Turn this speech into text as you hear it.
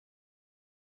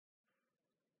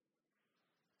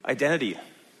Identity,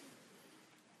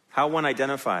 how one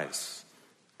identifies.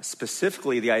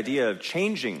 Specifically, the idea of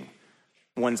changing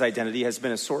one's identity has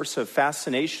been a source of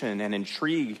fascination and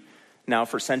intrigue now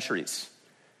for centuries.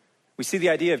 We see the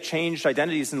idea of changed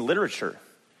identities in literature.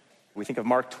 We think of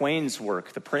Mark Twain's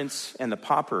work, The Prince and the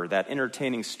Pauper, that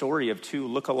entertaining story of two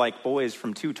look-alike boys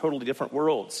from two totally different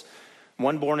worlds,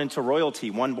 one born into royalty,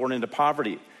 one born into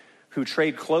poverty, who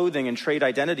trade clothing and trade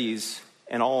identities,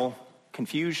 and all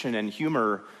confusion and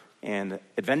humor and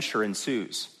adventure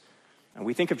ensues. And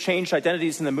we think of changed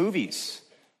identities in the movies,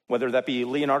 whether that be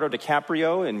Leonardo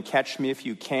DiCaprio in Catch Me If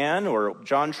You Can or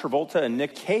John Travolta and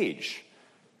Nick Cage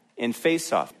in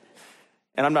Face Off.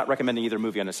 And I'm not recommending either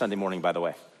movie on a Sunday morning, by the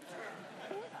way.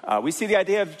 We see the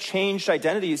idea of changed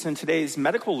identities in today's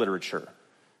medical literature,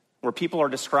 where people are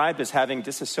described as having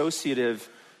dissociative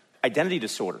identity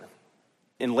disorder.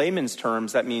 In layman's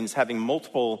terms, that means having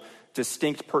multiple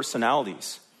distinct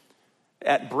personalities.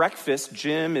 At breakfast,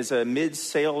 Jim is a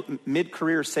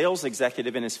mid-career sales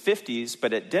executive in his 50s,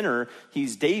 but at dinner,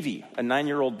 he's Davy, a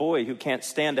 9-year-old boy who can't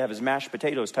stand to have his mashed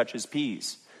potatoes touch his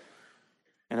peas.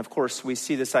 And of course, we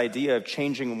see this idea of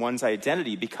changing one's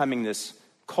identity becoming this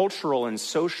cultural and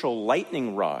social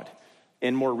lightning rod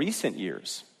in more recent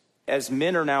years, as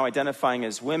men are now identifying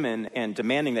as women and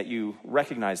demanding that you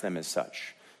recognize them as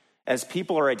such, as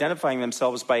people are identifying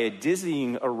themselves by a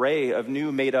dizzying array of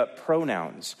new made-up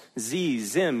pronouns, z,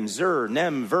 zim, zer,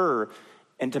 nem, ver,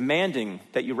 and demanding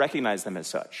that you recognize them as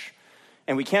such.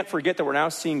 And we can't forget that we're now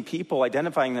seeing people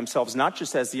identifying themselves not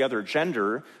just as the other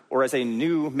gender or as a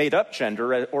new made-up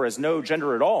gender or as no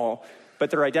gender at all, but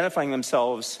they're identifying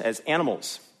themselves as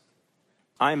animals.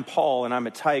 I'm Paul and I'm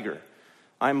a tiger.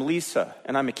 I'm Lisa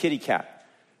and I'm a kitty cat.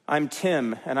 I'm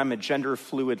Tim and I'm a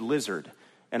gender-fluid lizard.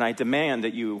 And I demand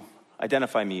that you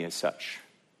identify me as such.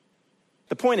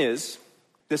 The point is,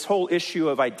 this whole issue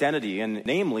of identity, and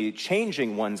namely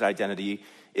changing one's identity,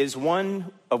 is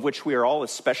one of which we are all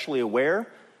especially aware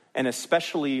and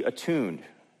especially attuned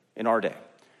in our day.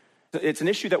 It's an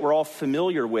issue that we're all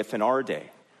familiar with in our day.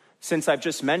 Since I've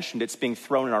just mentioned it's being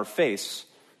thrown in our face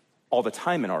all the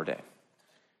time in our day.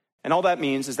 And all that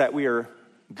means is that we are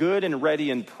good and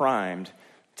ready and primed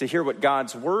to hear what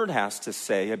God's word has to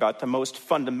say about the most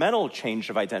fundamental change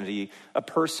of identity a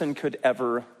person could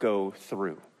ever go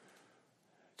through.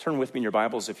 Turn with me in your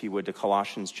Bibles, if you would, to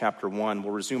Colossians chapter 1.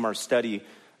 We'll resume our study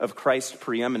of Christ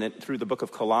preeminent through the book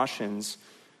of Colossians.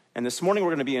 And this morning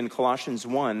we're going to be in Colossians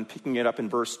 1, picking it up in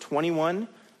verse 21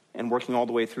 and working all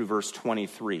the way through verse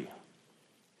 23.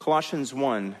 Colossians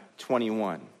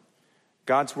 1:21.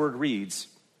 God's word reads,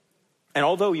 "And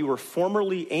although you were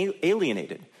formerly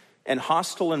alienated and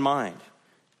hostile in mind,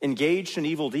 engaged in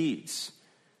evil deeds,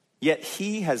 yet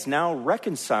he has now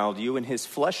reconciled you in his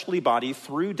fleshly body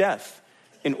through death,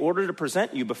 in order to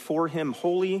present you before him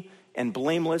holy and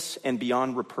blameless and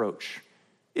beyond reproach.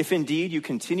 If indeed you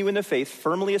continue in the faith,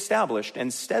 firmly established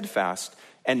and steadfast,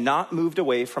 and not moved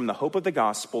away from the hope of the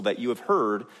gospel that you have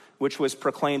heard, which was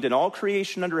proclaimed in all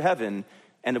creation under heaven,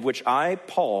 and of which I,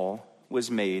 Paul,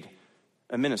 was made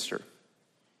a minister."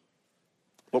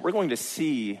 What we're going to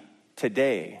see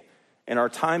today in our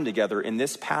time together in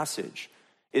this passage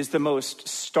is the most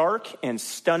stark and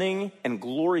stunning and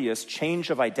glorious change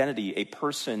of identity a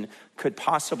person could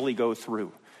possibly go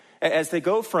through. As they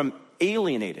go from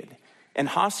alienated and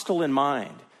hostile in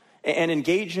mind and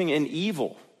engaging in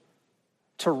evil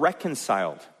to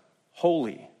reconciled,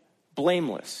 holy,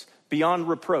 blameless, beyond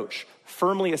reproach,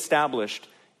 firmly established,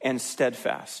 and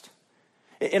steadfast.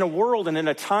 In a world and in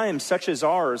a time such as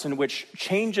ours, in which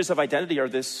changes of identity are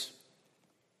this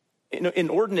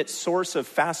inordinate source of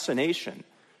fascination,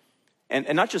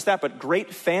 and not just that, but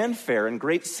great fanfare and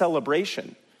great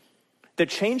celebration, the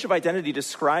change of identity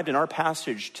described in our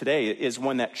passage today is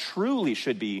one that truly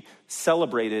should be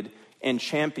celebrated and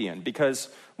championed, because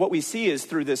what we see is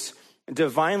through this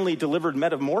divinely delivered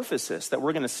metamorphosis that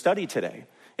we're going to study today,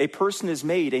 a person is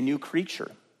made a new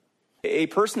creature. A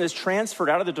person is transferred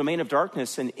out of the domain of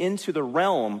darkness and into the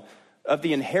realm of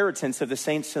the inheritance of the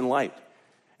saints in light.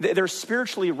 They're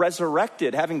spiritually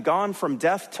resurrected, having gone from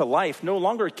death to life, no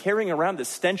longer carrying around the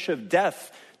stench of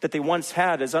death that they once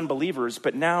had as unbelievers,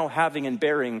 but now having and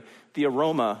bearing the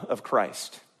aroma of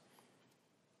Christ.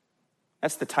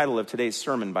 That's the title of today's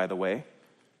sermon, by the way,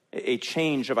 a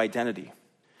change of identity.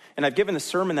 And I've given the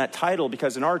sermon that title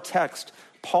because in our text,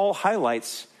 Paul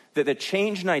highlights that the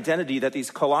change in identity that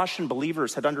these Colossian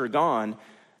believers had undergone,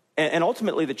 and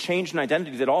ultimately the change in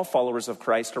identity that all followers of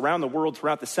Christ around the world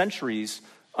throughout the centuries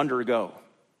undergo.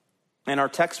 And our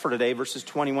text for today, verses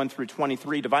 21 through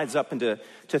 23, divides up into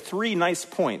three nice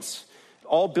points,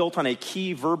 all built on a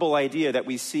key verbal idea that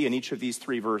we see in each of these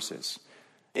three verses.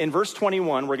 In verse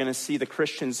 21, we're going to see the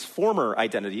Christians' former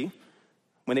identity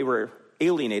when they were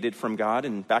alienated from God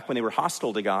and back when they were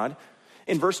hostile to God.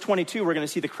 In verse 22, we're going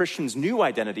to see the Christians' new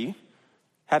identity,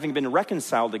 having been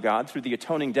reconciled to God through the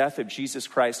atoning death of Jesus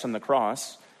Christ on the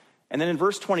cross. And then in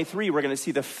verse 23, we're going to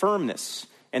see the firmness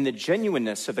and the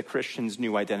genuineness of the Christians'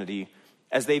 new identity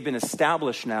as they've been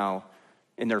established now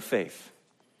in their faith.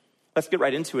 Let's get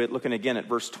right into it, looking again at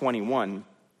verse 21,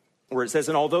 where it says,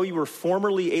 "And although you were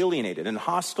formerly alienated and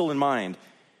hostile in mind,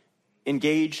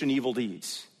 engaged in evil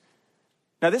deeds."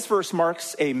 Now, this verse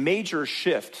marks a major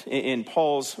shift in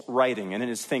Paul's writing and in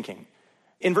his thinking.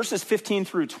 In verses 15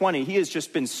 through 20, he has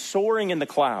just been soaring in the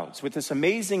clouds with this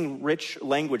amazing, rich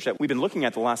language that we've been looking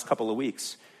at the last couple of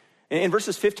weeks. In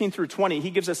verses 15 through 20,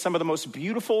 he gives us some of the most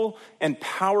beautiful and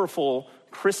powerful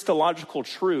Christological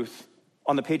truth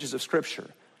on the pages of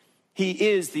Scripture. He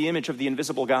is the image of the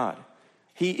invisible God.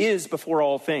 He is before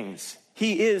all things.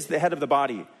 He is the head of the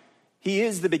body. He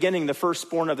is the beginning, the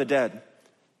firstborn of the dead.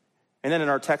 And then in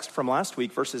our text from last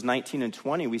week, verses 19 and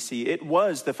 20, we see it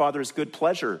was the Father's good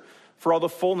pleasure for all the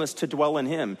fullness to dwell in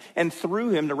him, and through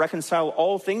him to reconcile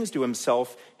all things to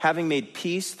himself, having made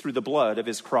peace through the blood of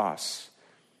his cross.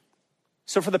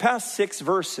 So for the past 6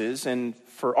 verses, and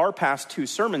for our past 2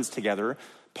 sermons together,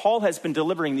 Paul has been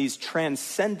delivering these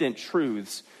transcendent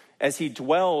truths as he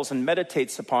dwells and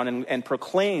meditates upon and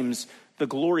proclaims the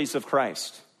glories of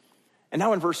Christ. And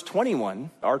now in verse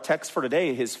 21, our text for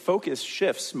today, his focus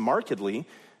shifts markedly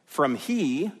from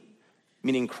he,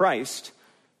 meaning Christ,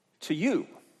 to you.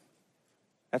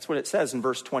 That's what it says in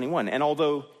verse 21. And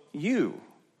although you,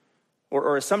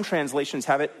 or as some translations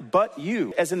have it, but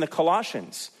you, as in the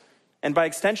Colossians, and by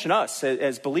extension us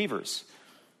as believers.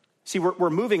 See, we're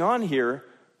moving on here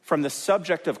from the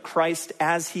subject of Christ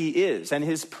as he is and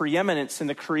his preeminence in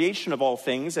the creation of all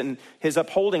things and his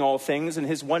upholding all things and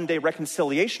his one-day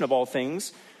reconciliation of all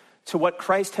things to what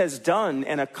Christ has done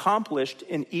and accomplished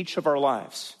in each of our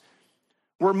lives.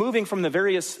 We're moving from the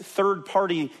various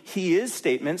third-party he is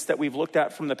statements that we've looked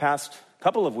at from the past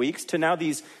couple of weeks to now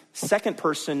these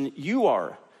second-person you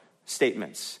are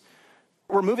statements.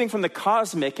 We're moving from the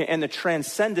cosmic and the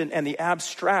transcendent and the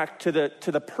abstract to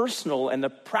the personal and the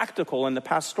practical and the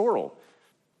pastoral.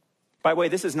 By the way,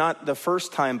 this is not the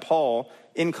first time Paul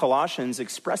in Colossians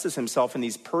expresses himself in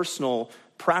these personal,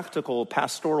 practical,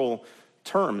 pastoral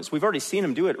terms. We've already seen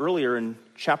him do it earlier in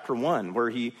chapter 1, where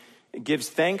he gives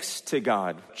thanks to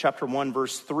God. Chapter 1,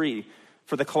 verse 3,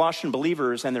 for the Colossian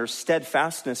believers and their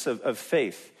steadfastness of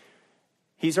faith.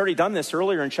 He's already done this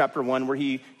earlier in chapter 1, where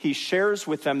he shares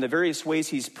with them the various ways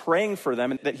he's praying for them,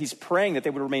 and that he's praying that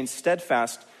they would remain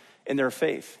steadfast in their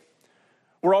faith.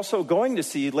 We're also going to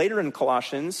see later in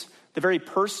Colossians the very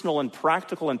personal and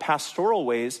practical and pastoral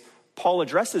ways Paul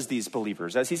addresses these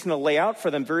believers, as he's going to lay out for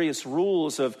them various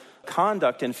rules of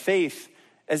conduct and faith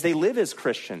as they live as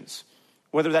Christians,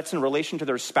 whether that's in relation to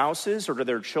their spouses or to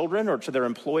their children or to their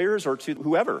employers or to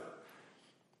whoever.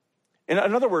 In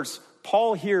other words,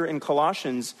 Paul here in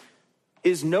Colossians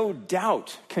is no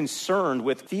doubt concerned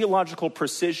with theological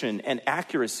precision and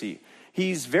accuracy.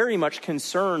 He's very much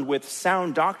concerned with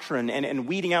sound doctrine and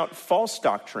weeding out false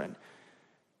doctrine.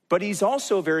 But he's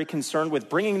also very concerned with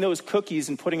bringing those cookies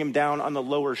and putting them down on the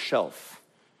lower shelf.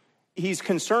 He's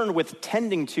concerned with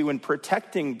tending to and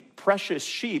protecting precious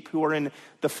sheep who are in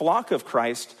the flock of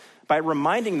Christ by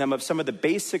reminding them of some of the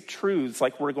basic truths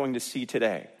like we're going to see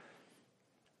today.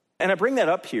 And I bring that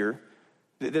up here,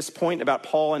 this point about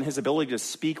Paul and his ability to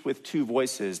speak with 2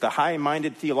 voices, the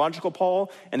high-minded theological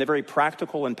Paul and the very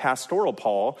practical and pastoral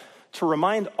Paul, to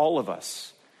remind all of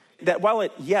us that while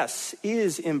it, yes,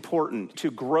 is important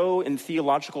to grow in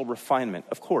theological refinement,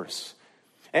 of course,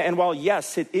 and while,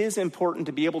 yes, it is important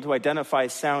to be able to identify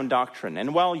sound doctrine,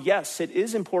 and while, yes, it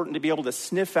is important to be able to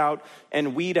sniff out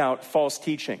and weed out false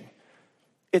teaching,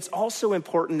 it's also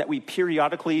important that we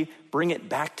periodically bring it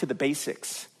back to the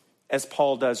basics, as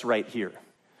Paul does right here.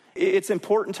 It's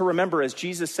important to remember, as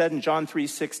Jesus said in John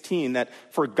 3:16, that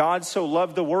for God so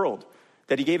loved the world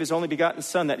that he gave his only begotten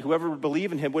Son, that whoever would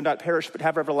believe in him would not perish but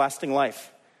have everlasting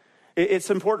life. It's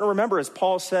important to remember, as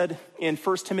Paul said in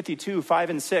 1 Timothy 2:5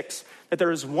 and 6, that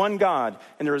there is one God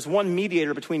and there is one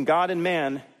mediator between God and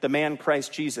man, the man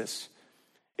Christ Jesus.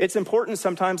 It's important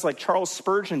sometimes, like Charles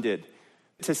Spurgeon did,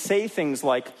 to say things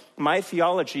like, my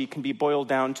theology can be boiled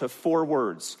down to 4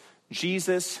 words: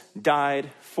 Jesus died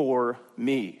for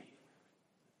me.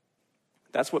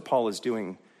 That's what Paul is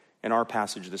doing in our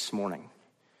passage this morning.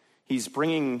 He's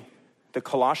bringing the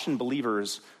Colossian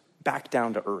believers back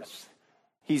down to earth.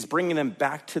 He's bringing them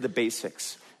back to the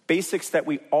basics that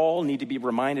we all need to be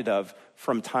reminded of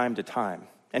from time to time.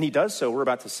 And he does so, we're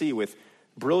about to see, with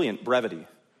brilliant brevity.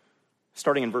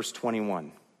 starting in verse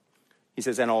 21. He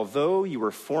says, "And although you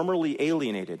were formerly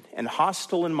alienated and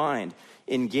hostile in mind,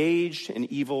 engaged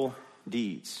in evil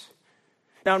deeds."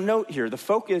 Now note here, the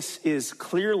focus is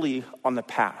clearly on the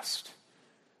past.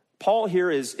 Paul here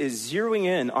is zeroing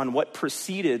in on what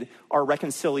preceded our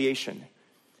reconciliation.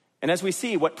 And as we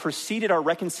see, what preceded our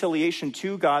reconciliation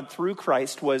to God through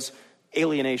Christ was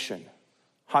alienation,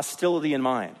 hostility in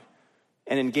mind,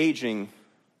 and engaging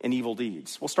in evil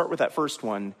deeds. We'll start with that first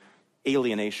one,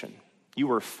 alienation. You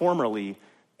were formerly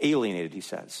alienated, he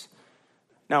says.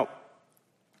 Now,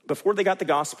 before they got the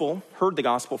gospel, heard the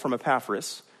gospel from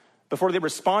Epaphras, before they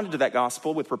responded to that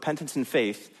gospel with repentance and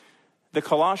faith, the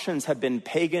Colossians had been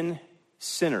pagan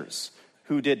sinners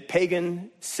who did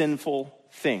pagan, sinful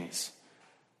things.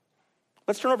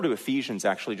 Let's turn over to Ephesians,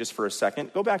 actually, just for a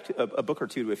second. Go back to a book or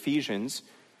two to Ephesians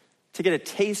to get a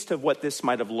taste of what this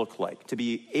might have looked like, to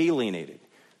be alienated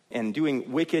and doing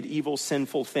wicked, evil,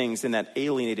 sinful things in that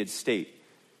alienated state.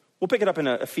 We'll pick it up in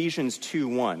Ephesians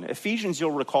 2:1. Ephesians,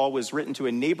 you'll recall, was written to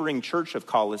a neighboring church of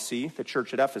Colossae, the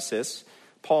church at Ephesus.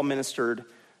 Paul ministered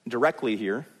directly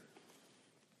here.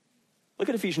 Look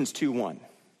at Ephesians 2:1.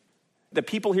 The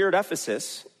people here at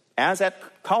Ephesus, as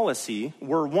at Colossae,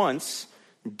 were once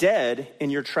dead in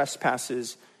your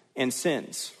trespasses and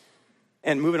sins.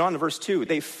 And moving on to verse 2,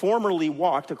 they formerly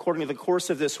walked according to the course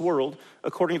of this world,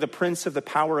 according to the prince of the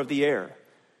power of the air.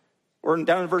 Or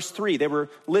down in verse 3, they were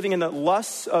living in the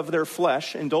lusts of their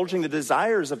flesh, indulging the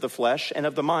desires of the flesh and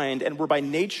of the mind, and were by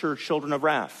nature children of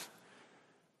wrath.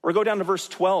 Or go down to verse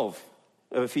 12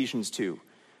 of Ephesians 2.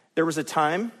 There was a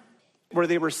time where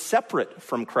they were separate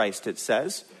from Christ, it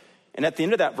says. And at the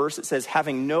end of that verse, it says,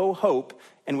 having no hope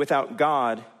and without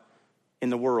God in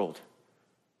the world.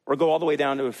 Or go all the way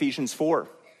down to Ephesians 4,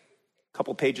 a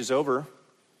couple pages over.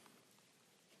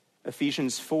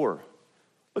 Ephesians 4.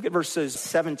 Look at verses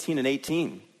 17 and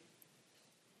 18.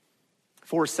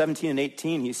 4:17 and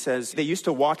 18, he says, they used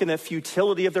to walk in the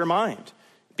futility of their mind,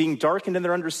 being darkened in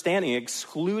their understanding,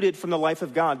 excluded from the life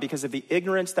of God because of the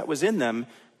ignorance that was in them,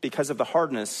 because of the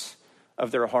hardness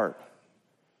of their heart.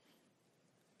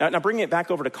 Now bringing it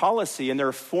back over to Colossae, in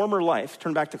their former life,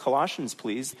 turn back to Colossians,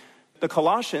 please. The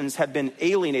Colossians had been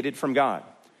alienated from God.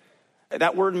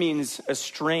 That word means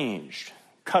estranged,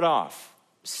 cut off,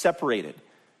 separated.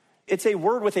 It's a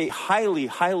word with a highly,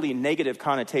 highly negative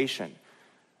connotation.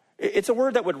 It's a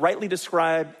word that would rightly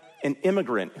describe an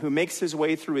immigrant who makes his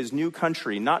way through his new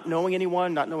country, not knowing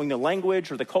anyone, not knowing the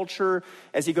language or the culture,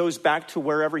 as he goes back to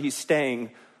wherever he's staying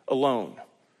alone.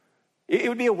 It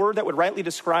would be a word that would rightly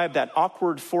describe that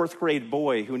awkward fourth grade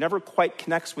boy who never quite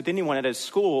connects with anyone at his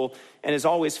school and is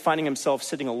always finding himself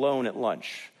sitting alone at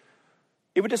lunch.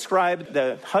 It would describe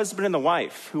the husband and the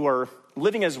wife who are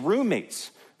living as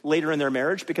roommates later in their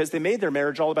marriage because they made their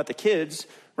marriage all about the kids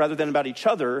rather than about each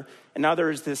other, and now there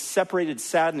is this separated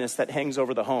sadness that hangs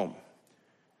over the home.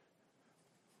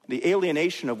 The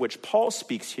alienation of which Paul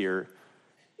speaks here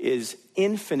is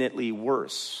infinitely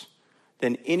worse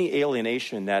than any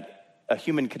alienation that a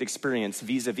human could experience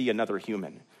vis-a-vis another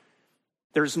human.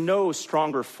 There's no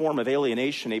stronger form of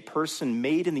alienation a person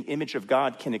made in the image of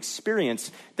God can experience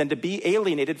than to be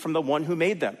alienated from the one who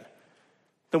made them,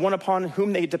 the one upon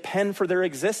whom they depend for their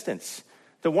existence,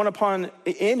 the one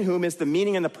in whom is the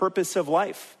meaning and the purpose of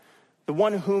life, the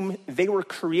one whom they were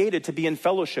created to be in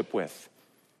fellowship with.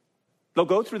 They'll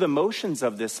go through the motions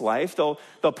of this life. They'll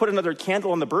put another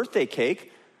candle on the birthday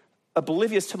cake,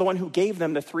 oblivious to the one who gave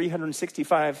them the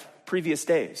 365 previous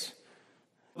days.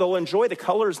 They'll enjoy the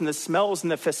colors and the smells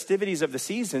and the festivities of the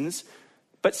seasons,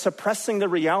 but suppressing the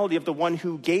reality of the one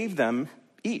who gave them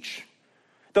each.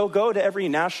 They'll go to every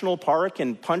national park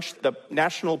and punch the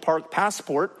national park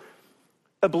passport,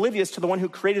 oblivious to the one who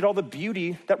created all the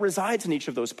beauty that resides in each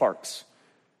of those parks.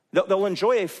 They'll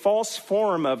enjoy a false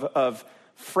form of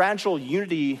fragile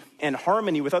unity and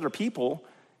harmony with other people,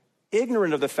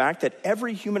 ignorant of the fact that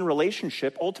every human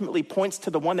relationship ultimately points to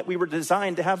the one that we were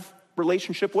designed to have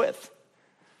relationship with.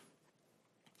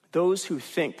 Those who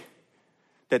think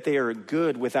that they are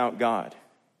good without God,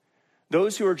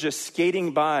 those who are just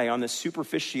skating by on the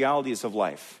superficialities of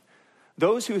life,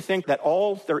 those who think that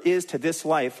all there is to this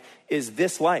life is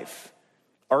this life,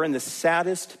 are in the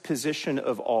saddest position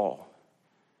of all,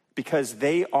 because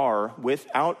they are,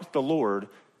 without the Lord,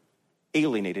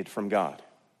 alienated from God.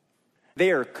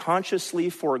 They are consciously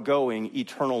foregoing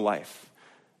eternal life.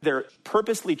 They're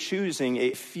purposely choosing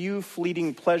a few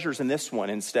fleeting pleasures in this one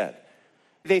instead.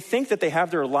 They think that they have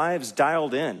their lives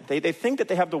dialed in. They think that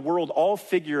they have the world all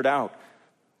figured out,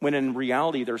 when in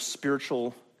reality they're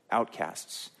spiritual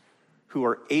outcasts who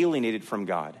are alienated from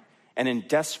God and in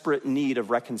desperate need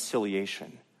of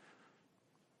reconciliation.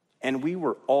 And we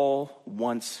were all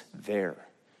once there,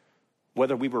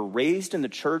 whether we were raised in the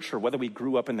church or whether we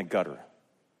grew up in the gutter.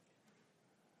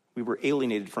 We were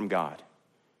alienated from God,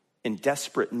 in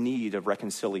desperate need of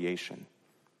reconciliation.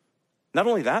 Not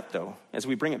only that, though, as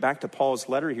we bring it back to Paul's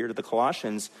letter here to the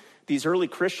Colossians, these early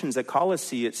Christians at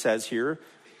Colossae, it says here,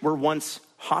 were once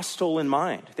hostile in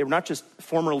mind. They were not just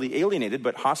formerly alienated,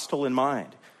 but hostile in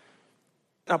mind.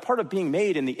 Now, part of being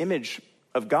made in the image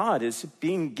of God is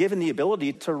being given the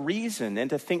ability to reason and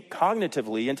to think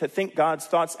cognitively and to think God's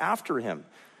thoughts after him,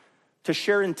 to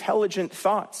share intelligent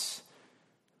thoughts.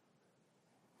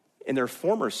 In their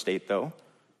former state, though,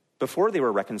 before they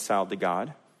were reconciled to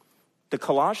God, the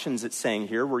Colossians, it's saying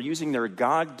here, were using their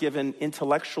God-given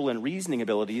intellectual and reasoning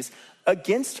abilities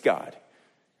against God,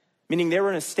 meaning they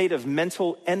were in a state of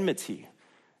mental enmity.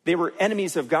 They were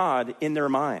enemies of God in their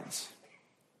minds.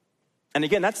 And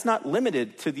again, that's not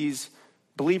limited to these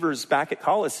believers back at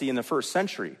Colossae in the first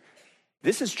century.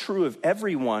 This is true of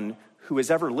everyone who has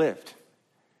ever lived.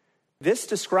 This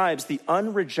describes the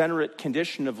unregenerate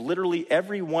condition of literally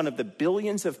every one of the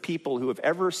billions of people who have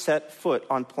ever set foot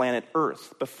on planet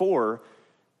Earth before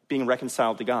being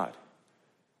reconciled to God.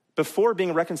 Before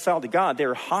being reconciled to God,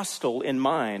 they're hostile in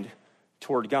mind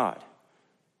toward God.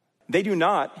 They do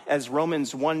not, as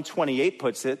Romans 1:28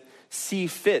 puts it, see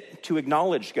fit to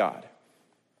acknowledge God.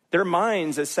 Their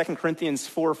minds, as 2 Corinthians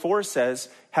 4:4 says,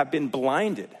 have been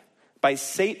blinded by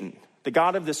Satan, the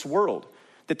god of this world,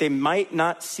 that they might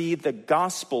not see the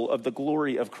gospel of the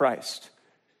glory of Christ.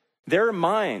 Their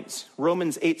minds,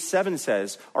 Romans 8:7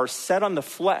 says, are set on the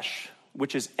flesh,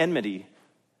 which is enmity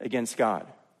against God.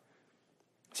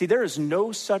 See, there is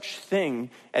no such thing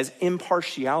as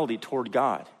impartiality toward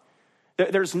God.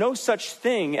 There's no such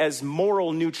thing as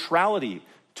moral neutrality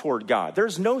toward God.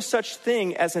 There's no such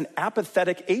thing as an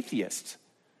apathetic atheist.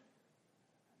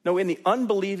 No, in the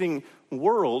unbelieving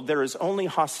world, there is only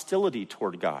hostility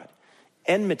toward God,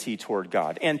 enmity toward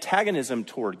God, antagonism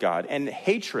toward God, and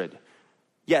hatred.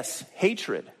 Yes,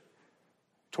 hatred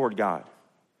toward God.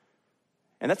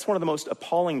 And that's one of the most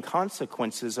appalling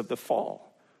consequences of the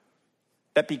fall.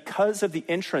 That because of the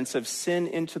entrance of sin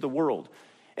into the world,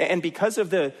 and because of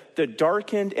the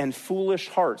darkened and foolish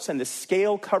hearts and the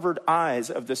scale-covered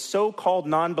eyes of the so-called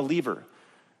non-believer,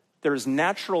 there is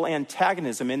natural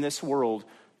antagonism in this world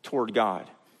toward God.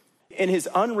 In his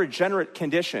unregenerate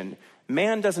condition,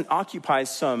 man doesn't occupy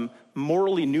some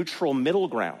morally neutral middle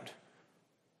ground.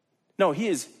 No, he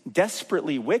is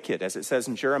desperately wicked, as it says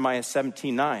in Jeremiah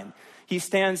 17:9. He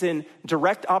stands in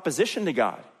direct opposition to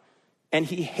God, and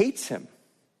he hates him.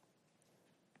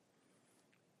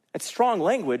 It's strong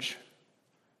language,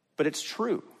 but it's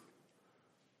true.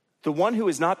 The one who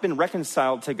has not been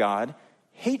reconciled to God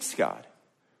hates God.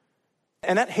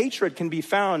 And that hatred can be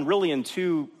found really in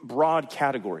two broad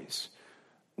categories.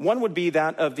 One would be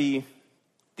that of the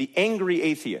angry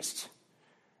atheist,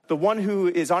 the one who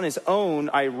is on his own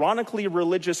ironically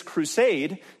religious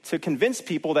crusade to convince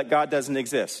people that God doesn't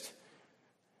exist.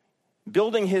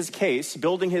 Building his case,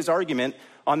 building his argument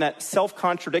on that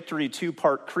self-contradictory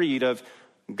two-part creed of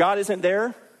God isn't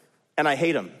there, and I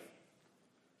hate him.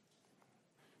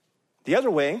 The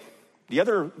other way, the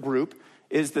other group,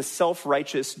 is the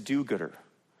self-righteous do-gooder.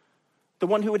 The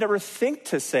one who would never think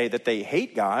to say that they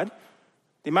hate God.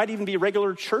 They might even be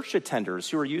regular church attenders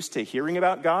who are used to hearing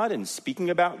about God and speaking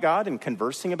about God and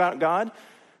conversing about God,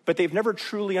 but they've never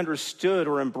truly understood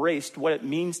or embraced what it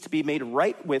means to be made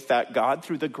right with that God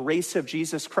through the grace of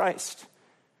Jesus Christ.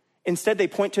 Instead, they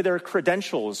point to their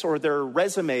credentials or their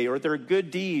resume or their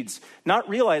good deeds, not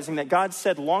realizing that God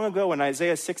said long ago in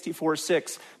Isaiah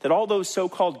 64:6 that all those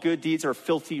so-called good deeds are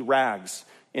filthy rags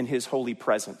in his holy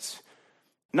presence.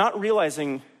 Not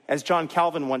realizing, as John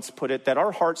Calvin once put it, that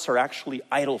our hearts are actually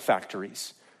idol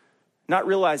factories. Not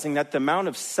realizing that the amount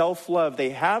of self-love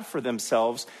they have for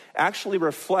themselves actually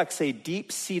reflects a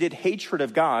deep-seated hatred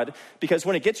of God, because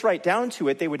when it gets right down to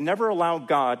it, they would never allow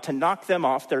God to knock them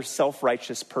off their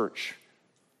self-righteous perch.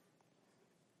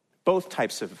 Both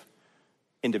types of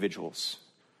individuals,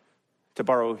 to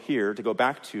borrow here, to go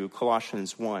back to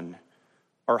Colossians 1,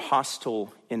 are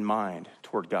hostile in mind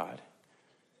toward God.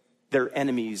 They're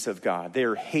enemies of God.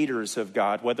 They're haters of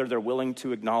God, whether they're willing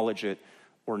to acknowledge it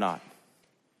or not.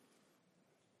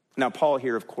 Now, Paul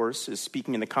here, of course, is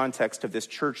speaking in the context of this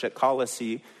church at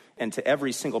Colossae and to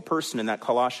every single person in that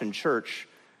Colossian church.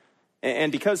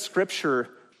 And because Scripture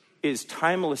is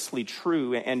timelessly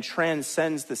true and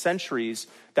transcends the centuries,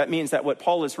 that means that what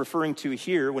Paul is referring to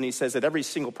here when he says that every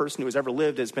single person who has ever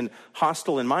lived has been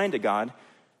hostile in mind to God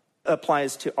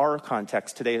applies to our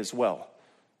context today as well.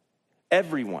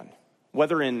 Everyone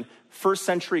whether in first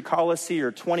century Colossae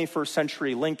or 21st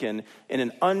century Lincoln, in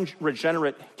an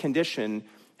unregenerate condition,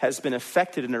 has been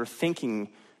affected in their thinking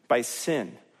by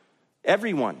sin.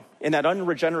 Everyone in that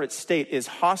unregenerate state is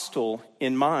hostile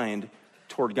in mind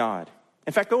toward God.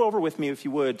 In fact, go over with me, if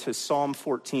you would, to Psalm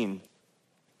 14.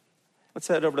 Let's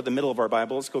head over to the middle of our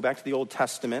Bibles, go back to the Old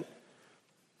Testament,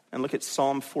 and look at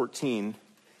Psalm 14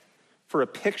 for a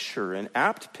picture, an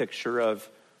apt picture of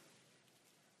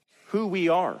who we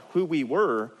are, who we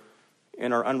were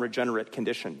in our unregenerate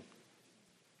condition.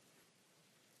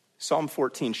 Psalm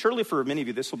 14. Surely for many of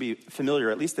you, this will be familiar,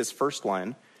 at least this first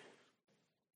line.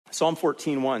 Psalm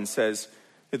 14:1 says,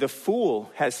 "The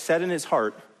fool has said in his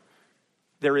heart,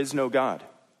 there is no God.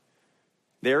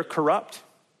 They are corrupt.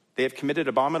 They have committed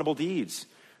abominable deeds.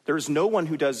 There is no one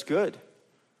who does good.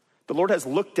 The Lord has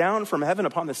looked down from heaven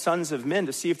upon the sons of men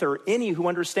to see if there are any who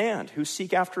understand, who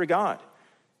seek after God.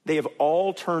 They have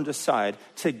all turned aside.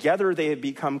 Together they have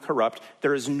become corrupt.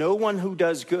 There is no one who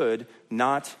does good,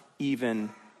 not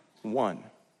even one."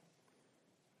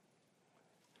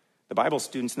 The Bible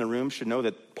students in the room should know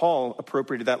that Paul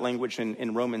appropriated that language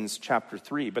in Romans chapter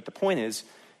 3. But the point is,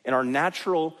 in our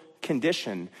natural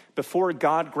condition, before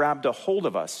God grabbed a hold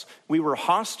of us, we were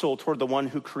hostile toward the one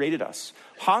who created us,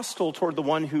 hostile toward the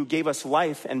one who gave us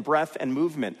life and breath and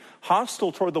movement,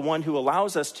 hostile toward the one who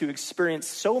allows us to experience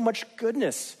so much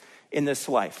goodness in this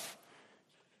life.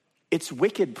 It's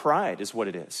wicked pride is what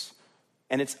it is,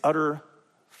 and it's utter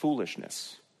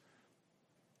foolishness.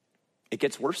 It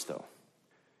gets worse, though.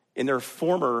 In their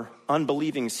former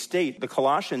unbelieving state, the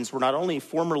Colossians were not only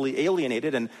formerly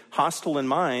alienated and hostile in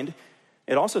mind,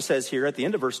 it also says here at the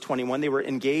end of verse 21, they were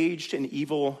engaged in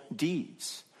evil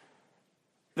deeds.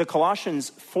 The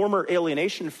Colossians' former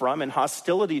alienation from and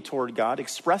hostility toward God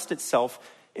expressed itself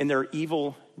in their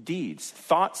evil deeds.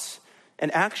 Thoughts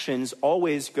and actions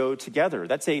always go together.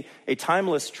 That's a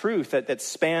timeless truth that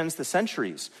spans the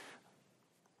centuries.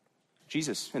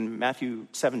 Jesus in Matthew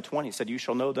 7:20 said, "You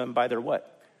shall know them by their"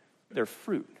 what? Their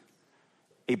fruit.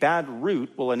 A bad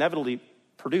root will inevitably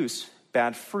produce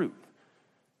bad fruit.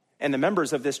 And the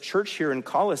members of this church here in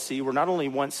Colossae were not only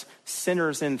once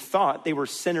sinners in thought, they were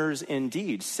sinners in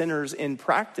deed, sinners in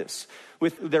practice.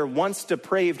 With their once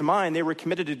depraved mind, they were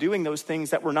committed to doing those things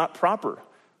that were not proper.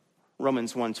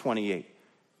 Romans 1:28.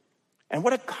 And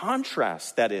what a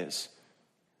contrast that is.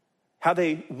 How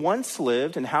they once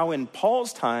lived and how in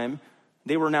Paul's time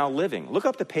they were now living. Look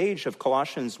up the page of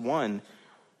Colossians 1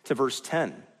 to verse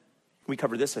 10. We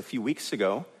covered this a few weeks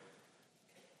ago.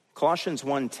 Colossians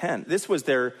 1:10. This was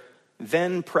their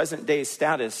then present day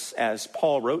status as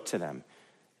Paul wrote to them.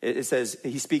 It says,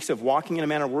 he speaks of walking in a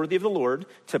manner worthy of the Lord,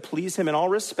 to please him in all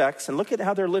respects. And look at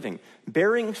how they're living.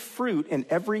 Bearing fruit in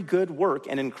every good work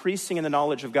and increasing in the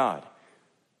knowledge of God.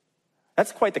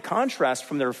 That's quite the contrast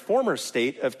from their former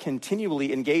state of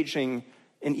continually engaging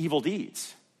in evil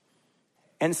deeds.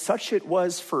 And such it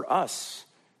was for us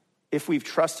if we've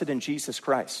trusted in Jesus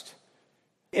Christ.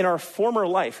 In our former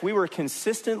life, we were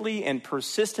consistently and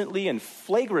persistently and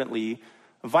flagrantly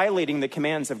violating the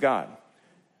commands of God.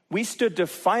 We stood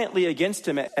defiantly against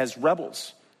him as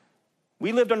rebels.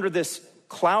 We lived under this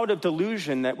cloud of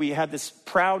delusion that we had this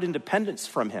proud independence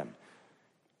from him.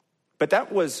 But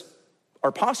that was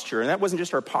our posture, and that wasn't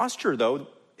just our posture, though.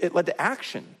 It led to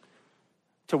action,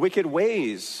 to wicked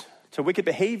ways, to wicked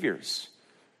behaviors.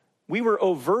 We were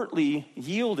overtly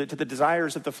yielded to the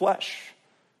desires of the flesh.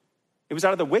 It was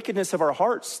out of the wickedness of our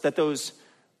hearts that those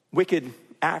wicked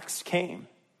acts came.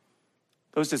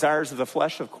 Those desires of the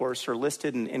flesh, of course, are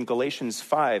listed in Galatians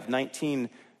 5:19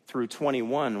 through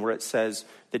 21, where it says,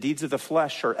 "The deeds of the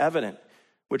flesh are evident,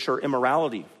 which are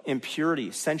immorality,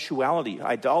 impurity, sensuality,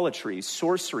 idolatry,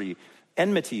 sorcery,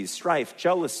 enmities, strife,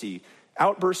 jealousy,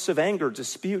 outbursts of anger,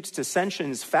 disputes,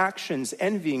 dissensions, factions,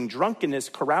 envying, drunkenness,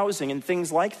 carousing, and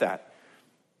things like that."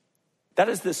 That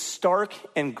is the stark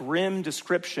and grim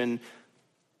description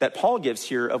that Paul gives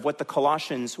here of what the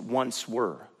Colossians once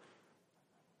were.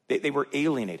 They were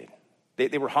alienated.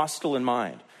 They were hostile in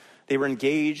mind. They were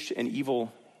engaged in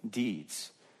evil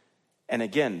deeds. And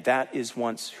again, that is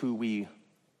once who we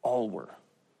all were.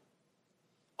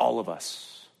 All of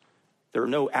us. There are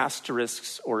no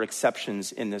asterisks or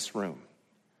exceptions in this room.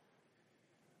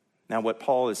 Now, what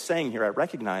Paul is saying here, I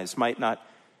recognize, might not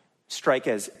strike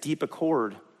as deep a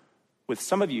chord with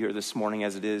some of you here this morning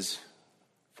as it is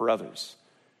for others.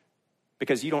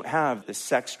 Because you don't have the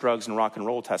sex, drugs, and rock and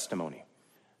roll testimony.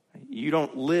 You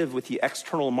don't live with the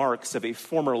external marks of a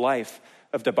former life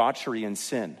of debauchery and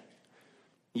sin.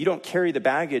 You don't carry the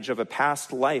baggage of a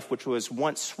past life which was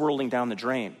once swirling down the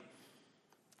drain.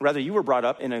 Rather, you were brought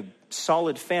up in a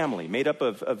solid family made up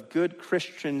of good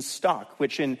Christian stock,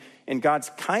 which in God's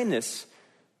kindness,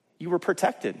 you were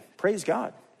protected. Praise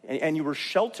God. And you were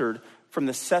sheltered from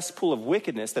the cesspool of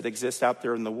wickedness that exists out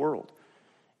there in the world.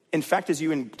 In fact, as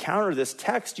you encounter this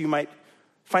text, you might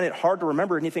find it hard to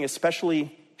remember anything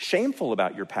especially shameful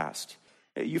about your past.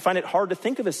 You find it hard to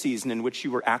think of a season in which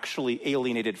you were actually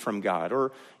alienated from God,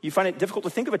 or you find it difficult to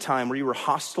think of a time where you were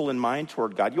hostile in mind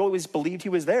toward God. You always believed he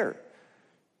was there.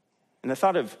 And the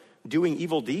thought of doing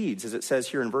evil deeds, as it says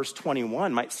here in verse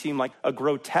 21, might seem like a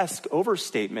grotesque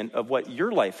overstatement of what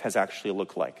your life has actually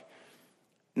looked like.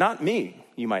 Not me,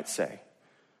 you might say.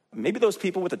 Maybe those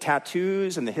people with the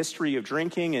tattoos and the history of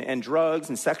drinking and drugs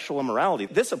and sexual immorality,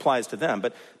 this applies to them,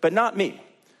 but not me.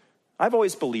 I've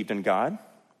always believed in God.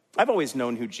 I've always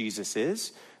known who Jesus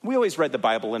is. We always read the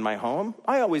Bible in my home.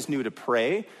 I always knew to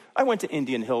pray. I went to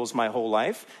Indian Hills my whole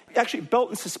life. Actually, belt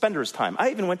and suspenders time.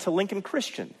 I even went to Lincoln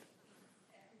Christian.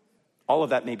 All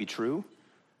of that may be true,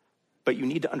 but you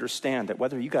need to understand that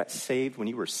whether you got saved when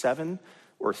you were 7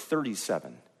 or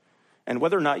 37, and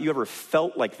whether or not you ever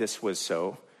felt like this was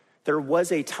so, there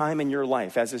was a time in your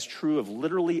life, as is true of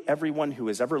literally everyone who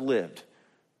has ever lived,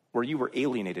 where you were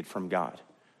alienated from God,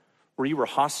 where you were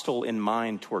hostile in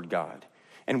mind toward God,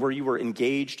 and where you were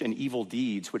engaged in evil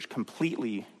deeds which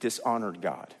completely dishonored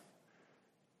God.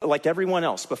 Like everyone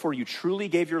else, before you truly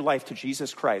gave your life to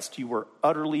Jesus Christ, you were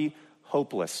utterly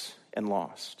hopeless and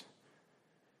lost.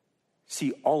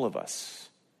 See, all of us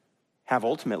have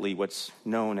ultimately what's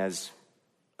known as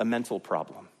a mental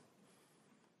problem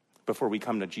before we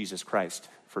come to Jesus Christ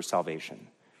for salvation.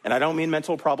 And I don't mean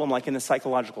mental problem like in the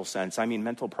psychological sense. I mean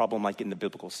mental problem like in the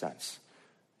biblical sense.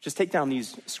 Just take down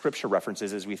these scripture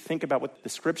references as we think about what the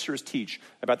scriptures teach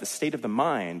about the state of the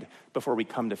mind before we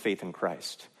come to faith in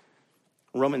Christ.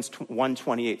 Romans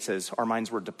 1:28 says our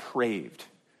minds were depraved.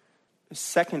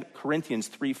 2 Corinthians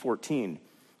 3:14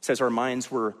 says our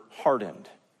minds were hardened.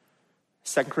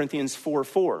 2 Corinthians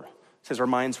 4:4 says our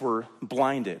minds were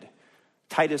blinded.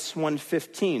 Titus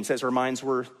 1:15 says our minds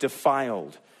were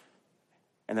defiled.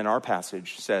 And then our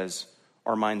passage says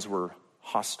our minds were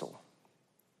hostile.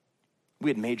 We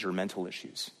had major mental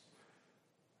issues.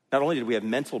 Not only did we have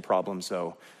mental problems,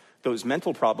 though, those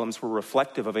mental problems were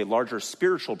reflective of a larger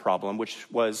spiritual problem, which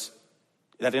was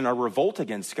that in our revolt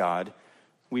against God,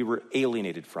 we were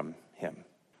alienated from him.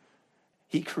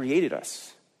 He created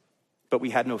us, but we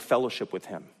had no fellowship with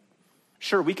him.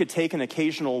 Sure, we could take an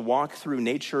occasional walk through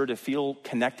nature to feel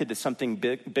connected to something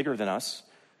bigger than us.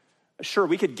 Sure,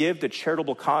 we could give to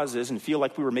charitable causes and feel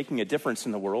like we were making a difference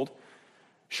in the world.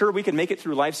 Sure, we could make it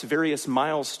through life's various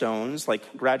milestones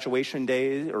like graduation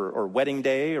day or wedding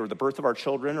day or the birth of our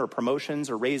children or promotions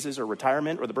or raises or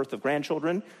retirement or the birth of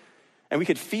grandchildren. And we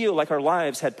could feel like our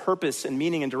lives had purpose and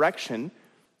meaning and direction.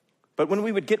 But when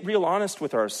we would get real honest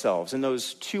with ourselves in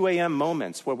those 2 a.m.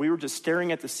 moments where we were just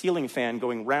staring at the ceiling fan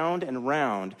going round and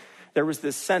round, there was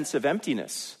this sense of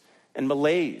emptiness and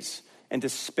malaise and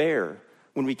despair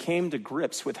when we came to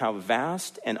grips with how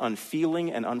vast and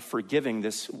unfeeling and unforgiving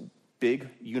this big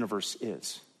universe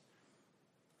is.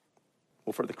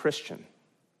 Well, for the Christian,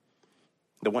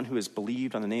 the one who has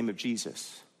believed on the name of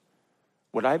Jesus,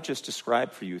 what I've just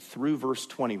described for you through verse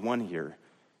 21 here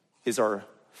is our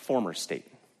former state.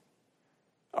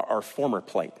 Our former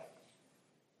plight,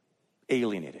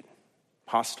 alienated,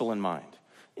 hostile in mind,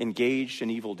 engaged in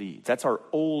evil deeds. That's our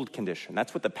old condition.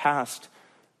 That's what the past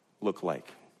looked like.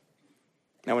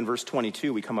 Now in verse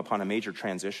 22, we come upon a major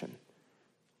transition.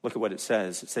 Look at what it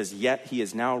says. It says, yet he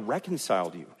has now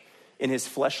reconciled you in his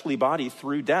fleshly body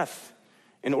through death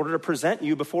in order to present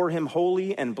you before him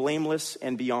holy and blameless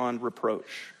and beyond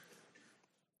reproach.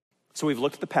 So we've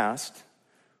looked at the past,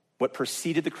 what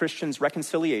preceded the Christian's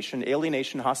reconciliation,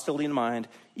 alienation, hostility in mind,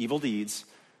 evil deeds.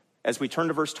 As we turn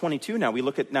to verse 22 now, we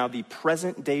look at now the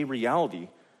present day reality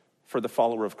for the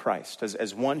follower of Christ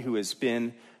as one who has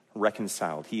been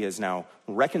reconciled. He has now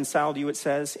reconciled you, it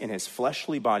says, in his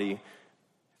fleshly body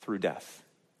through death.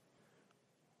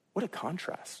 What a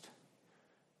contrast.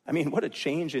 I mean, what a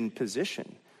change in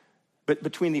position. But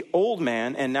between the old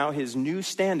man and now his new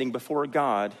standing before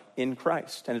God in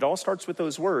Christ. And it all starts with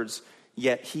those words,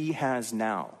 yet he has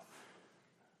now,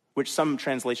 which some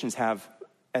translations have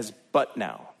as but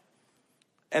now.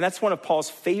 And that's one of Paul's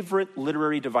favorite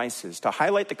literary devices to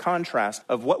highlight the contrast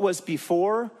of what was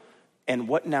before and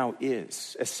what now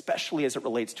is, especially as it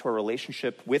relates to our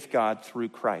relationship with God through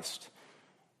Christ.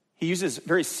 He uses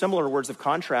very similar words of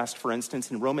contrast, for instance,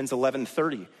 in Romans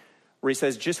 11:30, where he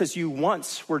says, just as you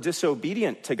once were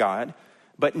disobedient to God,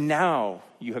 but now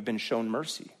you have been shown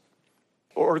mercy.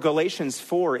 Or Galatians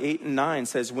 4:8 and 9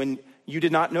 says, when you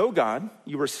did not know God.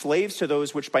 You were slaves to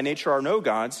those which by nature are no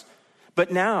gods.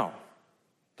 But now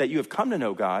that you have come to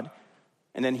know God,"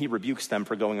 and then he rebukes them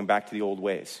for going back to the old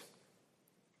ways.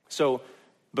 So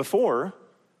before,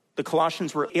 the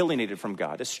Colossians were alienated from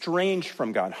God, estranged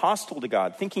from God, hostile to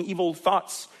God, thinking evil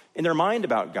thoughts in their mind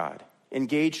about God,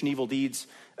 engaged in evil deeds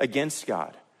against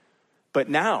God. But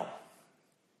now,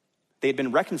 they had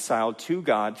been reconciled to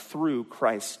God through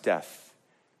Christ's death.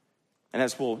 And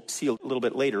as we'll see a little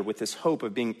bit later, with this hope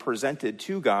of being presented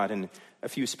to God in a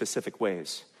few specific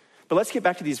ways. But let's get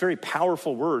back to these very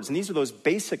powerful words. And these are those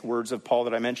basic words of Paul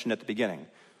that I mentioned at the beginning.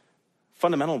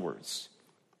 Fundamental words.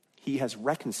 He has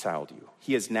reconciled you.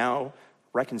 He has now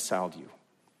reconciled you.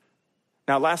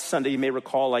 Now, last Sunday, you may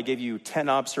recall, I gave you 10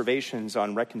 observations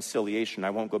on reconciliation. I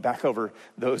won't go back over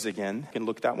those again. You can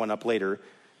look that one up later.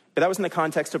 But that was in the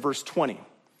context of verse 20,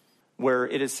 where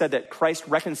it is said that Christ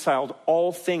reconciled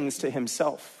all things to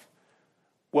himself.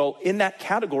 Well, in that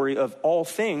category of all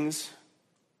things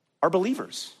are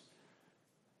believers,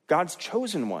 God's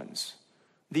chosen ones,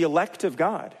 the elect of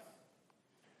God.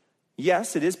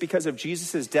 Yes, it is because of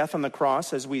Jesus' death on the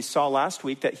cross, as we saw last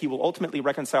week, that he will ultimately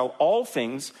reconcile all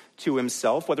things to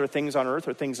himself, whether things on earth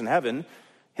or things in heaven.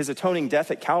 His atoning death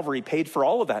at Calvary paid for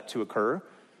all of that to occur.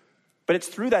 But it's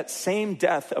through that same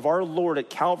death of our Lord at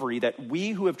Calvary that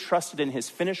we who have trusted in his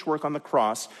finished work on the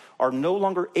cross are no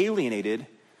longer alienated,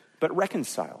 but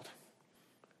reconciled.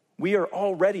 We are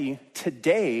already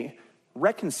today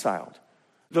reconciled.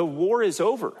 The war is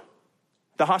over.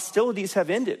 The hostilities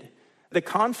have ended. The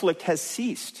conflict has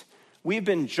ceased. We've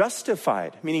been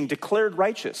justified, meaning declared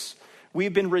righteous.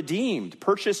 We've been redeemed,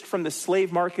 purchased from the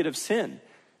slave market of sin.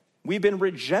 We've been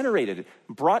regenerated,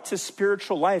 brought to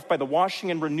spiritual life by the washing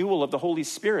and renewal of the Holy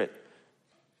Spirit.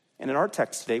 And in our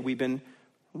text today, we've been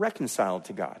reconciled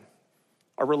to God.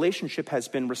 Our relationship has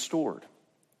been restored.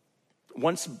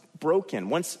 Once broken,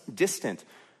 once distant,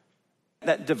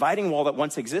 that dividing wall that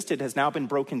once existed has now been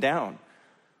broken down.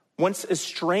 Once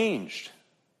estranged,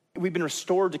 we've been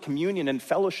restored to communion and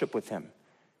fellowship with him.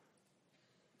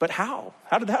 But how?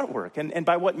 How did that work? And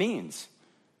by what means?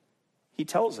 He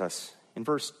tells us in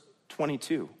verse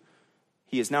 22,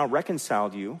 he has now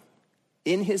reconciled you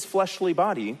in his fleshly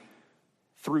body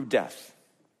through death.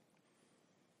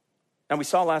 Now, we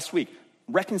saw last week,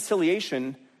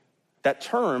 reconciliation, that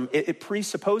term, it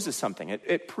presupposes something.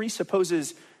 It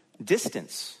presupposes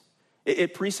distance.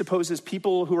 It presupposes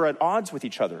people who are at odds with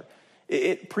each other.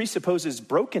 It presupposes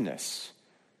brokenness.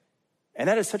 And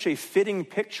that is such a fitting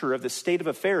picture of the state of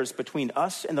affairs between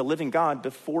us and the living God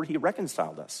before he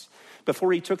reconciled us,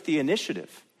 before he took the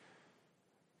initiative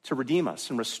to redeem us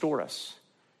and restore us.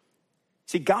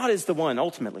 See, God is the one,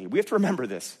 ultimately. We have to remember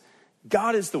this.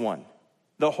 God is the one,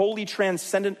 the holy,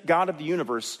 transcendent God of the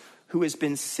universe who has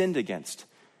been sinned against.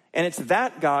 And it's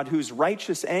that God whose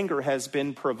righteous anger has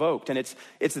been provoked. And it's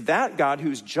that God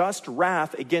whose just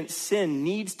wrath against sin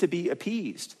needs to be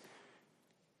appeased.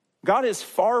 God is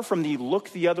far from the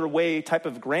look the other way type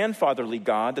of grandfatherly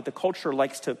God that the culture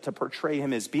likes to portray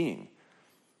him as being.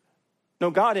 No,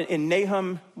 God in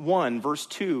Nahum 1, verse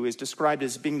 2, is described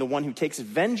as being the one who takes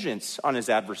vengeance on his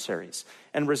adversaries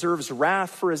and reserves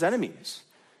wrath for his enemies.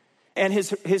 And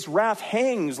his wrath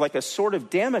hangs like a sword of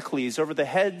Damocles over the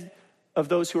head of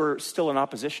those who are still in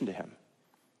opposition to him.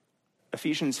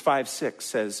 Ephesians 5:6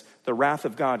 says, the wrath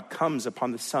of God comes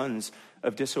upon the sons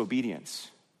of disobedience.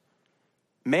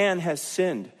 Man has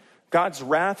sinned. God's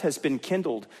wrath has been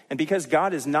kindled. And because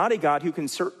God is not a God who can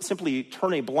simply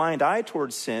turn a blind eye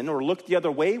towards sin or look the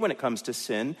other way when it comes to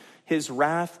sin, his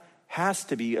wrath has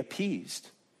to be appeased.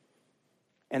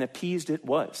 And appeased it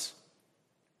was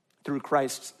through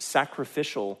Christ's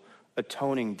sacrificial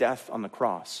atoning death on the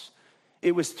cross.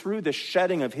 It was through the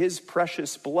shedding of his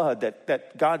precious blood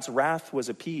that God's wrath was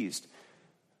appeased.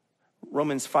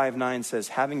 Romans 5:9 says,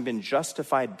 having been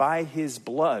justified by his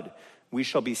blood, we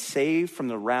shall be saved from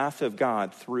the wrath of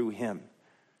God through him.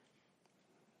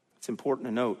 It's important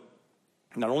to note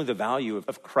not only the value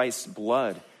of Christ's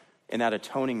blood in that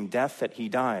atoning death that he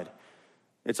died,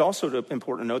 it's also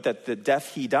important to note that the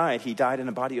death he died in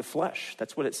a body of flesh.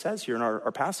 That's what it says here in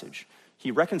our passage.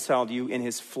 He reconciled you in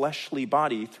his fleshly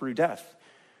body through death.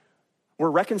 We're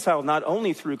reconciled not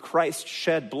only through Christ's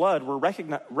shed blood, we're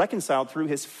reconciled through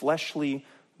his fleshly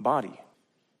body.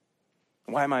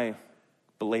 Why am I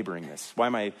belaboring this? Why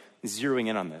am I zeroing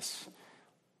in on this?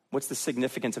 What's the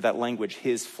significance of that language,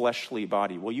 his fleshly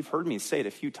body? Well, you've heard me say it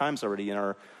a few times already in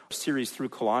our series through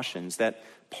Colossians, that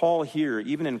Paul here,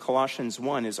 even in Colossians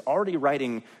 1, is already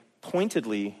writing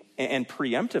pointedly and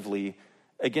preemptively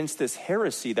against this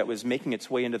heresy that was making its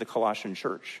way into the Colossian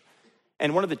church.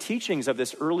 And one of the teachings of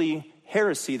this early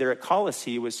heresy there at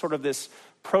Colossae was sort of this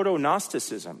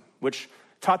proto-Gnosticism, which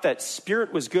taught that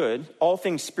spirit was good, all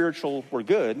things spiritual were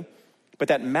good, but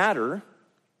that matter,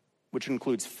 which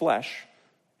includes flesh,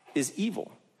 is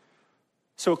evil.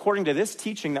 So according to this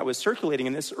teaching that was circulating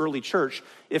in this early church,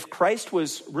 if Christ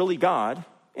was really God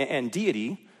and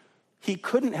deity, he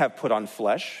couldn't have put on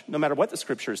flesh, no matter what the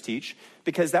scriptures teach,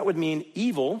 because that would mean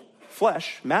evil,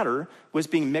 flesh, matter, was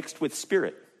being mixed with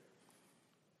spirit.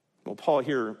 Well, Paul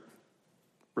here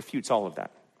refutes all of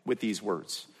that with these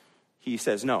words. He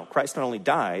says, no, Christ not only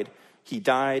died, he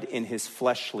died in his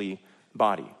fleshly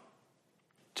body.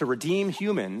 To redeem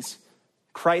humans,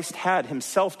 Christ had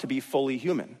himself to be fully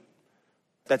human.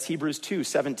 That's Hebrews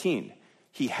 2:17.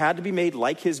 He had to be made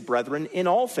like his brethren in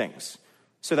all things,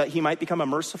 so that he might become a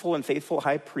merciful and faithful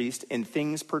high priest in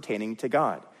things pertaining to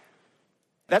God.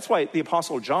 That's why the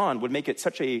Apostle John would make it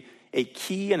such a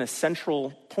key and a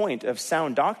central point of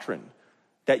sound doctrine,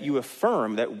 that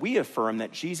we affirm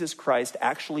that Jesus Christ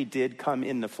actually did come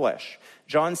in the flesh.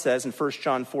 John says in 1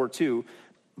 John 4:2,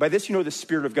 by this you know the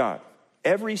Spirit of God.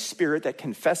 Every spirit that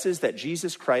confesses that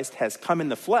Jesus Christ has come in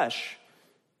the flesh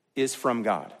is from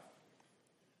God.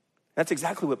 That's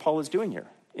exactly what Paul is doing here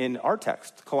in our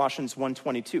text, Colossians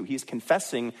 1:22. He's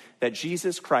confessing that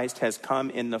Jesus Christ has come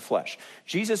in the flesh.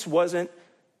 Jesus wasn't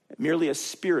merely a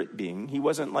spirit being. He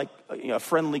wasn't like a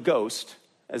friendly ghost,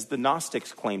 as the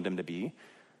Gnostics claimed him to be.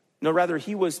 No, rather,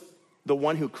 he was the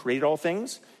one who created all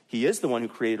things. He is the one who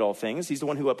created all things. He's the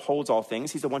one who upholds all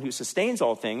things. He's the one who sustains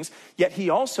all things. Yet he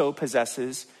also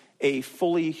possesses a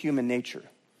fully human nature.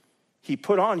 He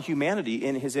put on humanity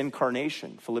in his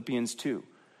incarnation, Philippians 2.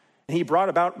 And he brought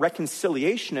about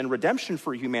reconciliation and redemption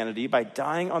for humanity by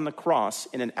dying on the cross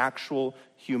in an actual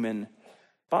human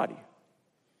body.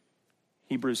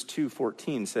 Hebrews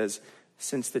 2:14 says,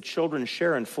 since the children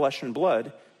share in flesh and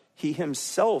blood, he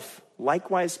himself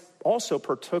likewise also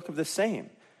partook of the same,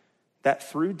 that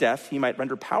through death he might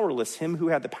render powerless him who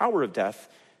had the power of death,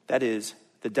 that is,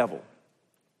 the devil.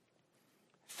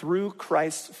 Through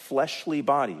Christ's fleshly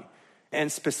body,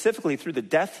 and specifically through the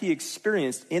death he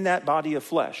experienced in that body of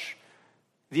flesh,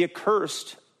 the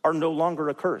accursed are no longer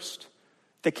accursed.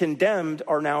 The condemned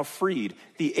are now freed.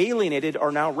 The alienated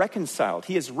are now reconciled.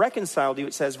 He has reconciled you,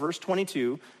 it says, verse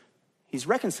 22, he's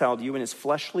reconciled you in his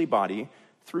fleshly body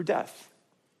through death.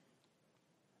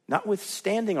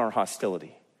 Notwithstanding our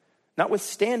hostility,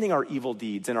 notwithstanding our evil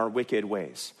deeds and our wicked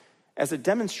ways, as a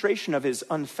demonstration of his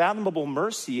unfathomable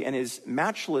mercy and his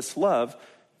matchless love,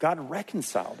 God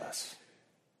reconciled us.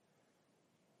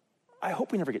 I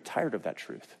hope we never get tired of that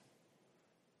truth.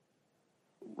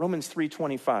 Romans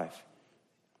 3:25.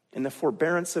 In the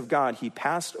forbearance of God, he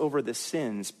passed over the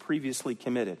sins previously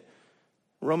committed.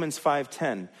 Romans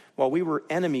 5:10. While we were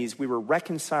enemies, we were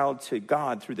reconciled to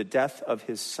God through the death of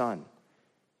his son.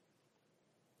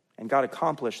 And God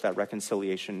accomplished that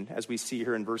reconciliation, as we see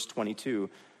here in verse 22,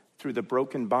 through the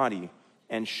broken body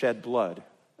and shed blood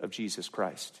of Jesus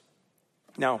Christ.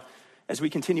 Now, as we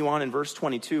continue on in verse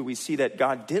 22, we see that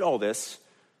God did all this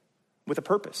with a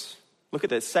purpose. Look at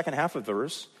the second half of the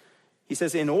verse. He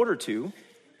says, in order to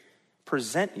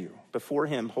present you before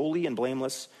him holy and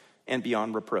blameless and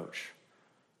beyond reproach.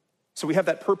 So we have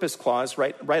that purpose clause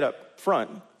right up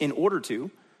front. In order to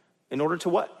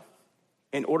what?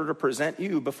 In order to present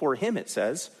you before him, it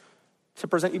says. To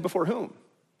present you before whom?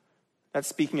 That's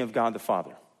speaking of God the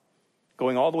Father.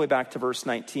 Going all the way back to verse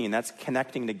 19, that's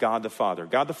connecting to God the Father.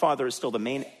 God the Father is still the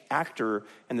main actor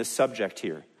and the subject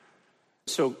here.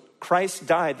 So Christ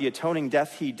died the atoning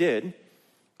death he did.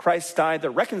 Christ died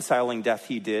the reconciling death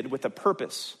he did with a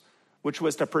purpose, which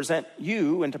was to present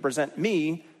you and to present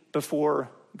me before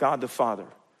God the Father.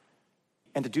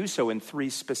 And to do so in three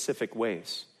specific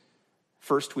ways.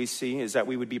 First we see is that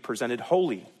we would be presented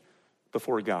holy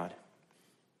before God.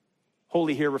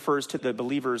 Holy here refers to the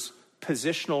believer's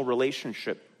positional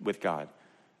relationship with God.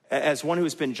 As one who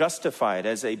has been justified,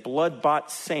 as a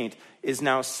blood-bought saint, is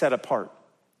now set apart.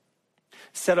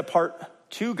 Set apart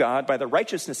to God by the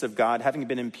righteousness of God having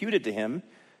been imputed to him,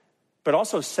 but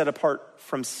also set apart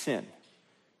from sin.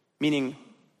 Meaning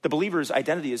the believer's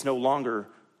identity is no longer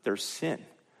their sin.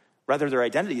 Rather, their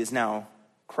identity is now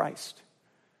Christ.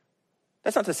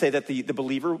 That's not to say that the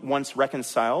believer, once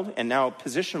reconciled and now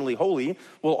positionally holy,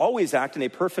 will always act in a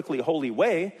perfectly holy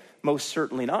way. Most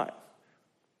certainly not.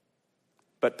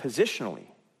 But positionally,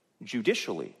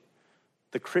 judicially,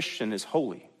 the Christian is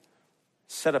holy,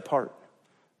 set apart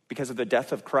because of the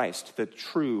death of Christ, the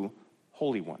true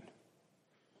Holy One.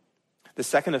 The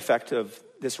second effect of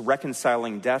this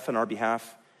reconciling death on our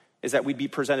behalf is that we'd be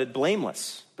presented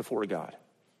blameless before God.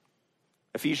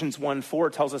 Ephesians 1:4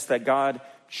 tells us that God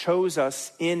chose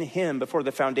us in him before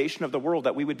the foundation of the world,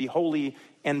 that we would be holy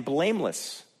and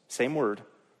blameless, same word,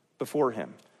 before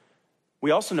him.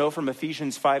 We also know from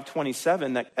Ephesians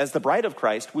 5:27 that as the bride of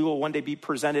Christ, we will one day be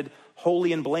presented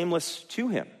holy and blameless to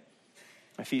him.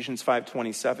 Ephesians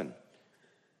 5:27.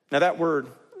 Now that word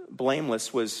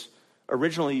blameless was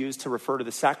originally used to refer to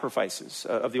the sacrifices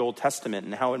of the Old Testament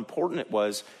and how important it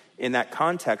was in that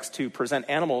context to present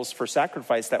animals for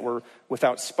sacrifice that were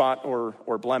without spot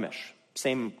or blemish.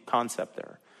 Same concept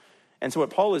there. And so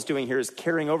what Paul is doing here is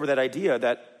carrying over that idea,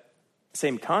 that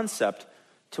same concept,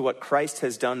 to what Christ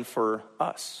has done for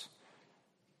us.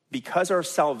 Because our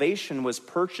salvation was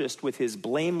purchased with his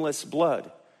blameless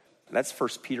blood. That's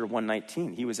 1 Peter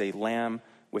 1:19. He was a lamb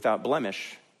without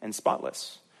blemish and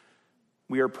spotless.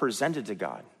 We are presented to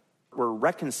God. We're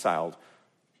reconciled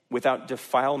without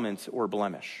defilement or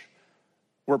blemish.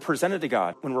 We're presented to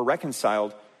God when we're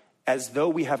reconciled as though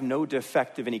we have no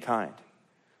defect of any kind.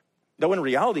 Though in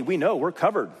reality, we know we're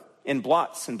covered in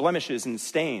blots and blemishes and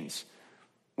stains.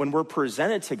 When we're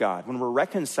presented to God, when we're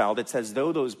reconciled, it's as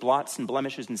though those blots and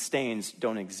blemishes and stains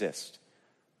don't exist.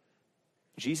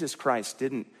 Jesus Christ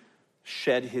didn't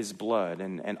shed his blood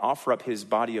and offer up his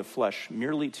body of flesh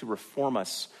merely to reform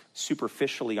us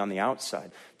superficially on the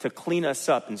outside, to clean us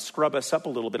up and scrub us up a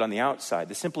little bit on the outside,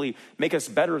 to simply make us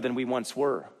better than we once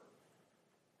were.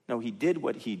 No, he did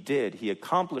what he did. He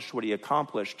accomplished what he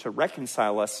accomplished to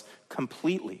reconcile us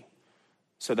completely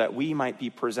so that we might be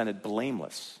presented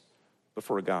blameless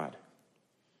before God.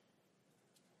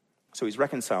 So he's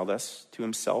reconciled us to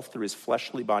himself through his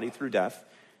fleshly body through death.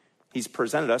 He's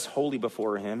presented us holy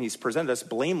before him. He's presented us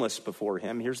blameless before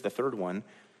him. Here's the third one,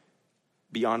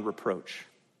 beyond reproach.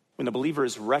 When the believer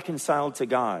is reconciled to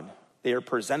God, they are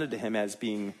presented to him as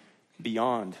being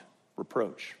beyond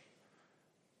reproach.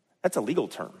 That's a legal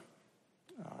term.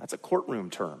 That's a courtroom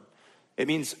term. It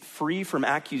means free from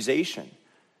accusation.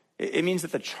 It means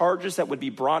that the charges that would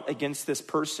be brought against this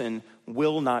person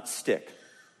will not stick.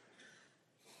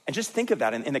 And just think of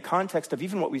that in the context of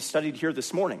even what we studied here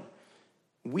this morning.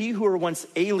 We who were once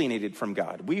alienated from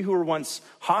God, we who were once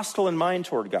hostile in mind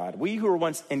toward God, we who were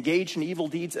once engaged in evil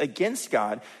deeds against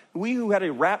God, we who had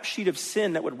a rap sheet of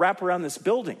sin that would wrap around this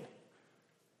building,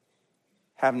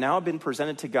 have now been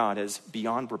presented to God as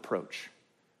beyond reproach.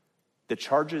 The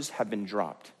charges have been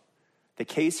dropped. The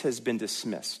case has been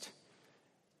dismissed.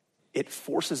 It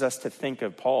forces us to think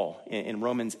of Paul in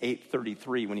Romans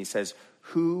 8:33 when he says,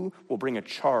 who will bring a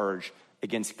charge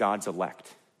against God's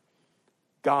elect?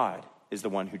 God is the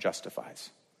one who justifies.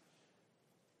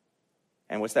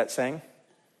 And what's that saying?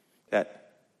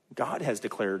 That God has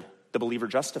declared the believer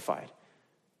justified.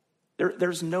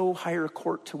 There's no higher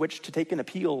court to which to take an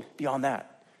appeal beyond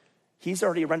that. He's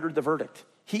already rendered the verdict.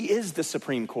 He is the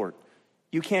Supreme Court.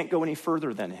 You can't go any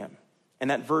further than him. And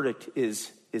that verdict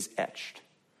is etched.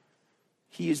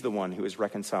 He is the one who has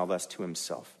reconciled us to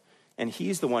himself. And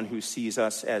he's the one who sees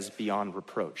us as beyond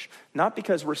reproach. Not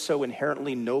because we're so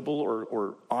inherently noble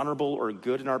or honorable or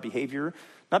good in our behavior,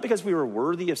 not because we were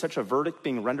worthy of such a verdict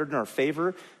being rendered in our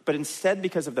favor, but instead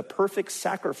because of the perfect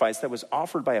sacrifice that was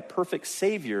offered by a perfect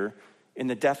Savior in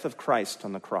the death of Christ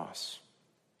on the cross.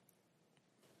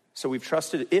 So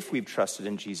if we've trusted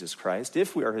in Jesus Christ,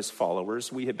 if we are his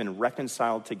followers, we have been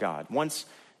reconciled to God. Once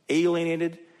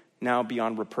alienated, now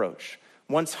beyond reproach.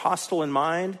 Once hostile in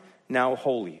mind, now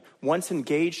holy. Once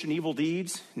engaged in evil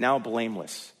deeds, now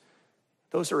blameless.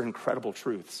 Those are incredible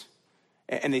truths.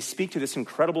 And they speak to this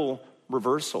incredible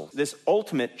reversal, this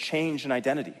ultimate change in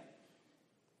identity.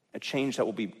 A change that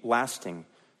will be lasting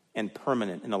and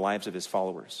permanent in the lives of his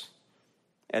followers.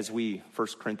 As we, 1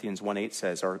 Corinthians 1:8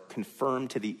 says, are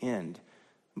confirmed to the end,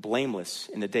 blameless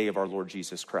in the day of our Lord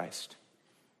Jesus Christ.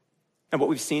 And what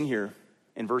we've seen here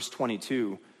in verse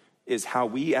 22 is how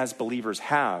we as believers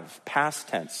have, past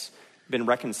tense, been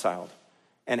reconciled,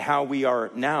 and how we are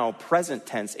now, present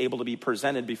tense, able to be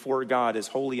presented before God as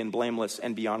holy and blameless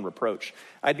and beyond reproach.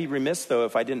 I'd be remiss, though,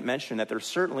 if I didn't mention that there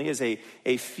certainly is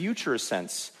a future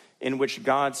sense in which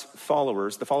God's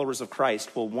followers, the followers of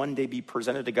Christ, will one day be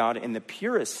presented to God in the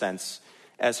purest sense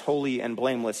as holy and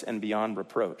blameless and beyond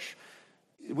reproach.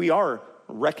 We are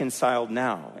reconciled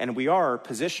now, and we are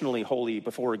positionally holy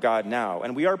before God now,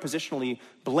 and we are positionally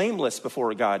blameless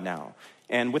before God now,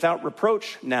 and without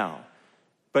reproach now.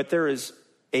 But there is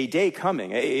a day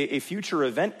coming, a future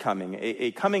event coming,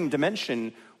 a coming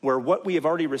dimension where what we have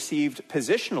already received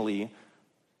positionally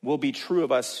will be true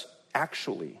of us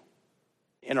actually,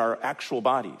 in our actual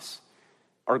bodies,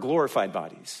 our glorified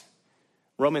bodies.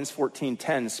 Romans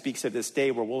 14:10 speaks of this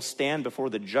day where we'll stand before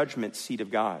the judgment seat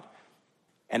of God.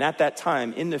 And at that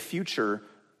time, in the future,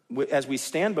 as we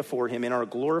stand before him in our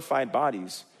glorified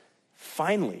bodies,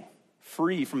 finally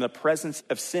free from the presence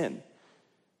of sin,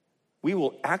 we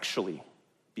will actually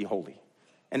be holy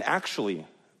and actually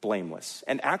blameless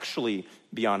and actually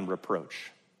beyond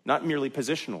reproach, not merely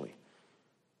positionally.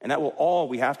 And that will all,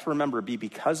 we have to remember, be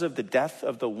because of the death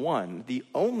of the one, the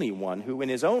only one who in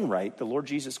his own right, the Lord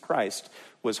Jesus Christ,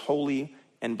 was holy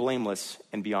and blameless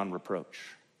and beyond reproach.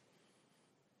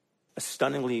 A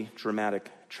stunningly dramatic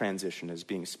transition is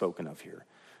being spoken of here.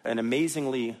 An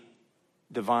amazingly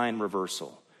divine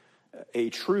reversal. A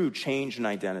true change in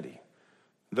identity.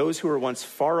 Those who were once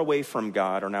far away from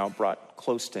God are now brought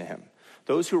close to him.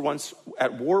 Those who were once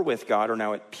at war with God are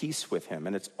now at peace with him.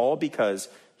 And it's all because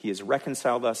he has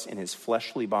reconciled us in his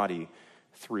fleshly body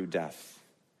through death.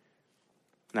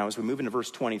 Now, as we move into verse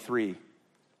 23,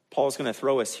 Paul's going to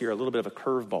throw us here a little bit of a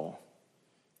curveball,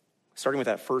 starting with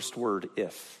that first word,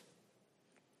 if.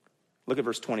 Look at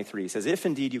verse 23. He says, if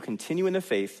indeed you continue in the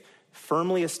faith,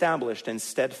 firmly established and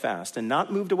steadfast, and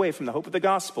not moved away from the hope of the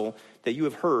gospel that you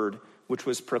have heard, which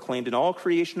was proclaimed in all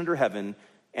creation under heaven,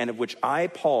 and of which I,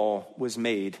 Paul, was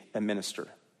made a minister.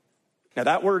 Now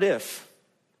that word if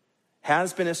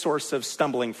has been a source of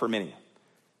stumbling for many,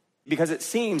 because it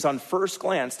seems on first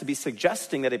glance to be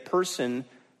suggesting that a person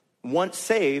once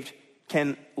saved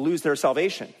can lose their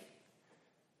salvation.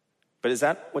 But is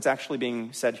that what's actually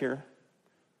being said here?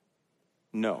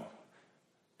 No.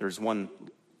 There's one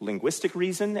linguistic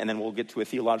reason, and then we'll get to a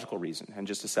theological reason in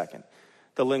just a second.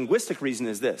 The linguistic reason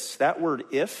is this. That word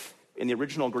if in the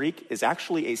original Greek is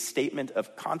actually a statement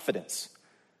of confidence.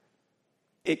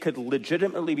 It could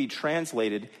legitimately be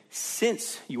translated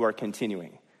since you are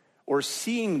continuing, or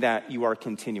seeing that you are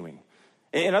continuing.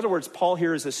 In other words, Paul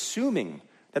here is assuming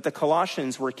that the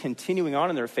Colossians were continuing on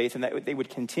in their faith and that they would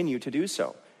continue to do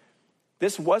so.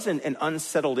 This wasn't an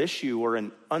unsettled issue or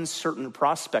an uncertain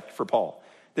prospect for Paul.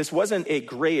 This wasn't a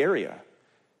gray area.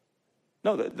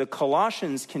 No, the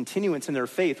Colossians' continuance in their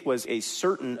faith was a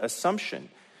certain assumption.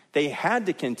 They had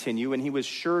to continue, and he was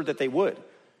sure that they would.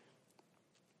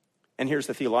 And here's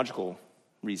the theological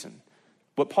reason.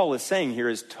 What Paul is saying here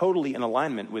is totally in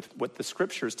alignment with what the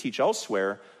scriptures teach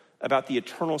elsewhere about the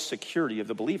eternal security of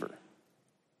the believer.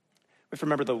 We have to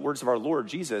remember the words of our Lord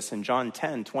Jesus in John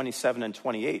 10, 27 and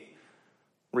 28,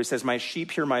 where he says, my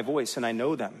sheep hear my voice, and I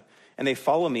know them, and they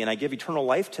follow me, and I give eternal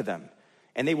life to them,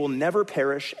 and they will never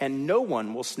perish, and no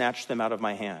one will snatch them out of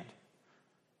my hand.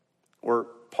 Or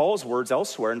Paul's words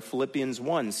elsewhere in Philippians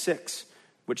 1, 6,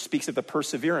 which speaks of the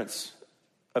perseverance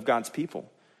of God's people.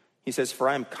 He says, for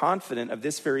I am confident of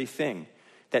this very thing,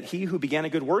 that he who began a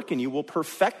good work in you will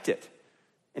perfect it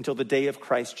until the day of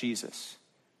Christ Jesus.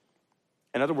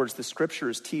 In other words, the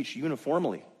scriptures teach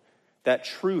uniformly that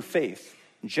true faith,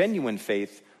 genuine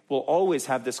faith, will always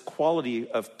have this quality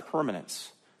of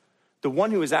permanence. The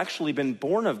one who has actually been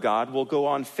born of God will go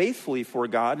on faithfully for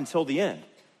God until the end.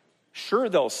 Sure,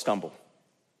 they'll stumble,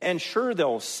 and sure,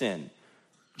 they'll sin.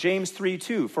 James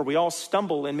 3:2, for we all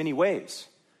stumble in many ways,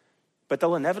 but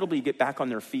they'll inevitably get back on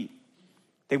their feet.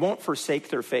 They won't forsake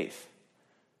their faith.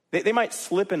 They might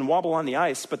slip and wobble on the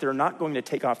ice, but they're not going to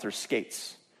take off their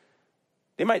skates.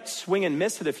 They might swing and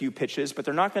miss at a few pitches, but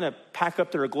they're not going to pack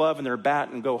up their glove and their bat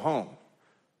and go home.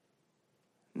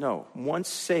 No, once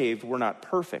saved, we're not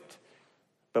perfect,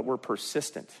 but we're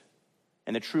persistent,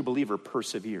 and the true believer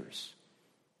perseveres.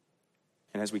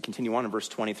 And as we continue on in verse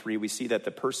 23, we see that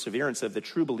the perseverance of the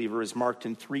true believer is marked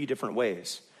in three different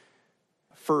ways.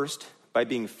 First, by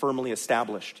being firmly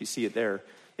established. You see it there.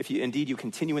 If you indeed you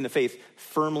continue in the faith,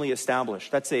 firmly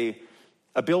established. That's a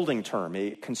building term,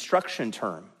 a construction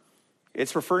term.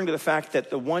 It's referring to the fact that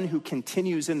the one who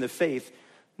continues in the faith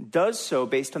does so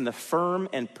based on the firm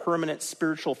and permanent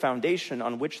spiritual foundation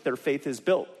on which their faith is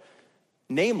built,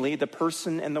 namely the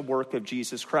person and the work of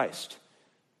Jesus Christ.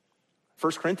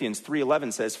 1 Corinthians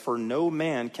 3:11 says, for no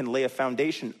man can lay a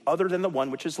foundation other than the one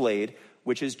which is laid,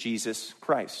 which is Jesus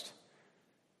Christ.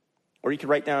 Or you could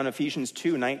write down Ephesians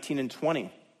 2:19 and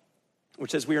 20,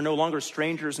 which says, we are no longer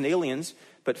strangers and aliens,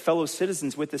 but fellow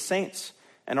citizens with the saints,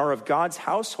 and are of God's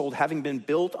household, having been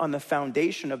built on the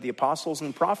foundation of the apostles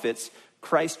and prophets,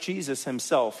 Christ Jesus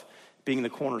himself being the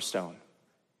cornerstone.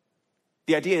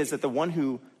 The idea is that the one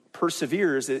who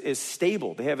perseveres is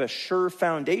stable. They have a sure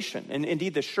foundation. And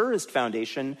indeed, the surest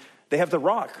foundation, they have the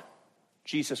rock,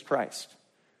 Jesus Christ.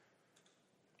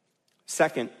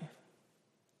 Second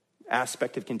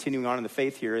aspect of continuing on in the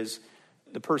faith here is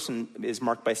the person is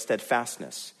marked by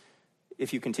steadfastness.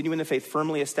 If you continue in the faith,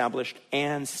 firmly established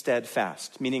and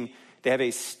steadfast, meaning they have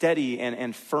a steady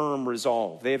and firm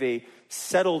resolve. They have a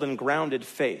settled and grounded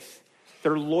faith.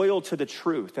 They're loyal to the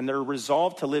truth, and they're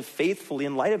resolved to live faithfully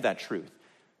in light of that truth.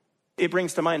 It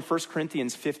brings to mind 1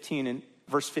 Corinthians 15 and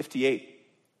verse 58,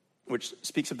 which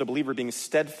speaks of the believer being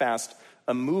steadfast,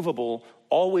 immovable,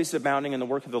 always abounding in the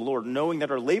work of the Lord, knowing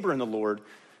that our labor in the Lord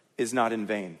is not in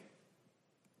vain.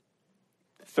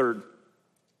 Third,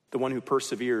 the one who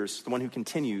perseveres, the one who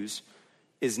continues,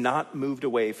 is not moved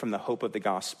away from the hope of the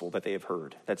gospel that they have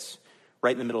heard. That's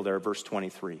right in the middle there, verse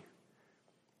 23.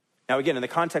 Now again, in the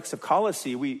context of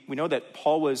Colossae, we know that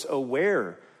Paul was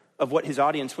aware of what his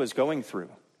audience was going through.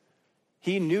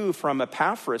 He knew from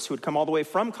Epaphras, who had come all the way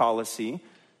from Colossae,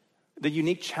 the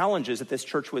unique challenges that this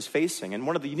church was facing. And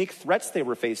one of the unique threats they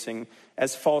were facing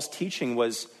as false teaching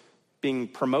was being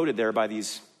promoted there by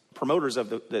these promoters of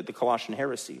the Colossian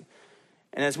heresy.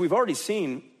 And as we've already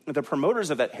seen, the promoters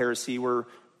of that heresy were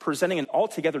presenting an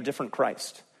altogether different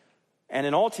Christ and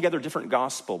an altogether different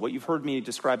gospel. What you've heard me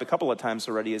describe a couple of times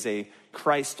already is a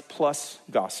Christ plus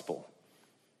gospel.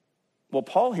 Well,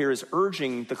 Paul here is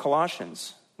urging the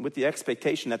Colossians with the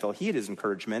expectation that they'll heed his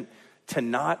encouragement to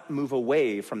not move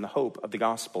away from the hope of the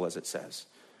gospel, as it says.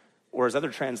 Or as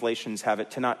other translations have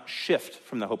it, to not shift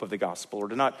from the hope of the gospel or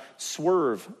to not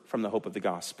swerve from the hope of the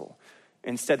gospel.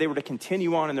 Instead, they were to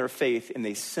continue on in their faith in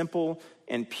the simple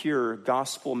and pure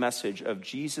gospel message of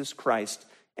Jesus Christ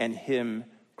and him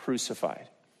crucified.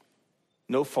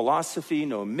 No philosophy,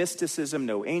 no mysticism,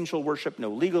 no angel worship,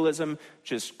 no legalism,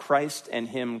 just Christ and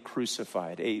him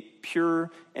crucified. A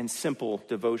pure and simple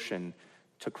devotion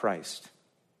to Christ.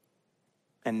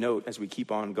 And note, as we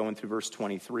keep on going through verse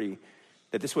 23,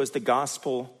 that this was the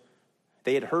gospel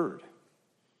they had heard.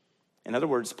 In other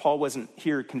words, Paul wasn't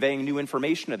here conveying new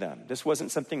information to them. This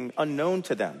wasn't something unknown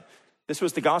to them. This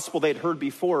was the gospel they'd heard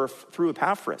before through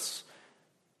Epaphras.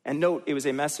 And note, it was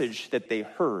a message that they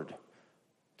heard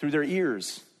through their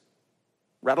ears,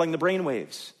 rattling the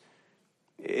brainwaves.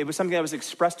 It was something that was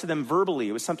expressed to them verbally.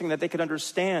 It was something that they could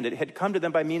understand. It had come to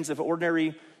them by means of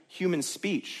ordinary human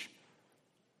speech.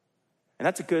 And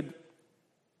that's a good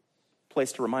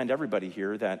place to remind everybody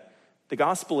here that the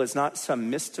gospel is not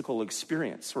some mystical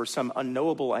experience or some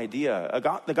unknowable idea.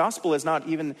 The gospel is not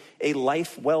even a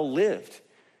life well lived.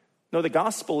 No, the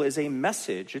gospel is a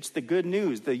message. It's the good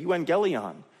news, the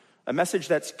euangelion, a message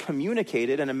that's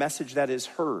communicated and a message that is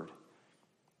heard.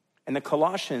 And the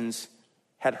Colossians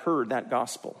had heard that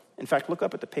gospel. In fact, look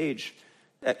up at the page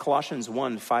at Colossians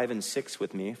 1, 5 and 6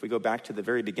 with me. If we go back to the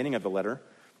very beginning of the letter,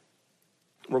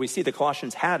 where we see the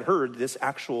Colossians had heard this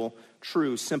actual,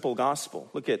 true, simple gospel.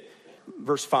 Look at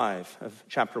verse 5 of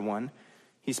chapter 1.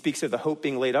 He speaks of the hope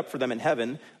being laid up for them in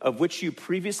heaven, of which you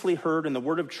previously heard in the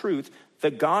word of truth,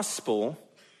 the gospel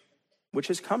which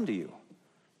has come to you.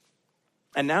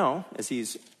 And now, as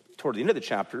he's toward the end of the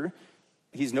chapter,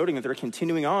 he's noting that they're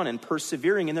continuing on and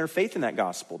persevering in their faith in that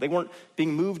gospel. They weren't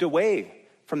being moved away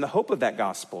from the hope of that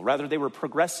gospel. Rather, they were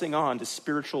progressing on to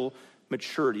spiritual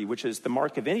maturity, which is the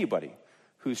mark of anybody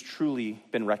who's truly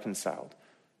been reconciled.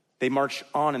 They march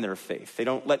on in their faith. They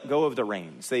don't let go of the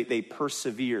reins. They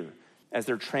persevere as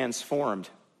they're transformed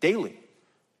daily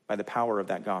by the power of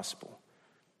that gospel.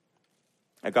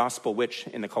 A gospel which,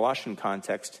 in the Colossian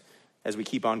context, as we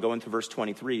keep on going to verse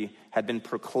 23, had been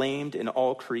proclaimed in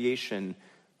all creation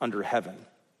under heaven.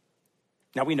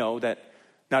 Now we know that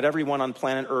not everyone on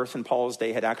planet Earth in Paul's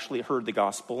day had actually heard the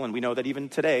gospel, and we know that even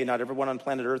today, not everyone on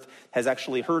planet Earth has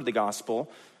actually heard the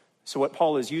gospel. So what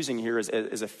Paul is using here is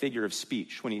a figure of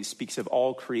speech when he speaks of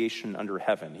all creation under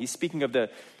heaven. He's speaking of the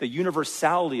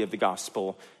universality of the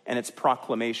gospel and its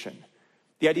proclamation.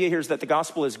 The idea here is that the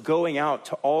gospel is going out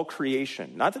to all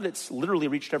creation. Not that it's literally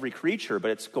reached every creature, but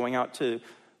it's going out to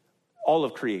all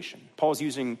of creation. Paul's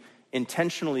using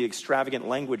intentionally extravagant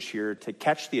language here to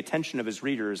catch the attention of his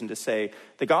readers and to say,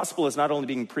 the gospel is not only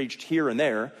being preached here and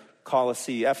there,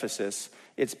 Colossae, Ephesus,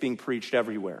 it's being preached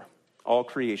everywhere. All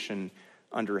creation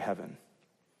under heaven.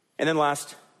 And then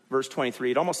last, verse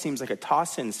 23, it almost seems like a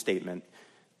toss-in statement,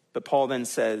 but Paul then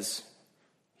says,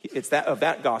 it's that of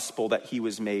that gospel that he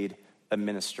was made a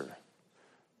minister.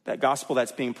 That gospel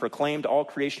that's being proclaimed, all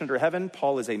creation under heaven,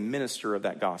 Paul is a minister of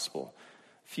that gospel.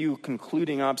 A few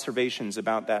concluding observations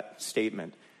about that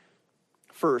statement.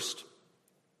 First,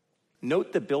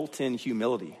 note the built-in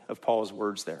humility of Paul's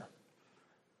words there.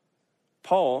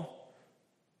 Paul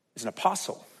is an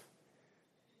apostle,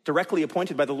 directly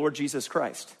appointed by the Lord Jesus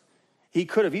Christ. He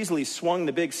could have easily swung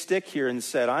the big stick here and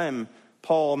said, I am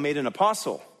Paul, made an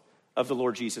apostle of the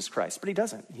Lord Jesus Christ. But he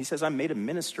doesn't. He says, I'm made a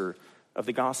minister of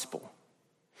the gospel.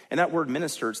 And that word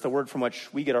minister, it's the word from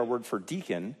which we get our word for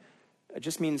deacon. It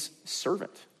just means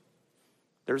servant.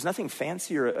 There's nothing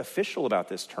fancy or official about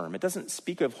this term. It doesn't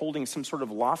speak of holding some sort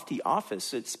of lofty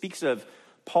office. It speaks of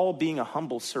Paul being a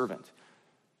humble servant.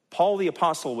 Paul the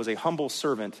apostle was a humble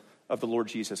servant of the Lord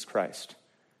Jesus Christ.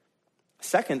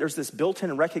 Second, there's this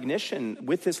built-in recognition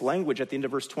with this language at the end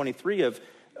of verse 23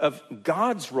 of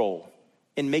God's role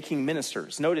in making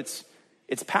ministers. Note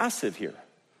it's passive here.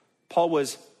 Paul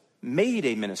was made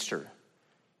a minister.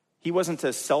 He wasn't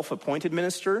a self-appointed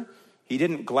minister. He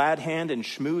didn't glad hand and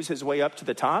schmooze his way up to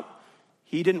the top.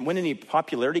 He didn't win any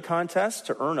popularity contests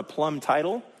to earn a plum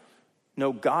title.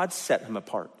 No, God set him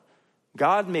apart.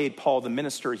 God made Paul the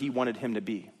minister he wanted him to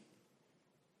be.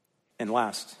 And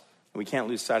last, and we can't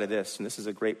lose sight of this, and this is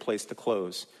a great place to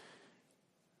close,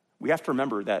 we have to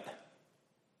remember that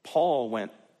Paul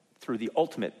went through the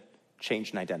ultimate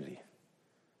change in identity.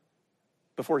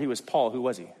 Before he was Paul, who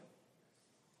was he?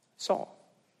 Saul.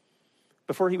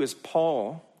 Before he was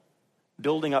Paul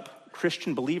building up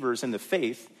Christian believers in the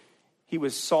faith, he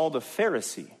was Saul the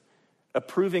Pharisee,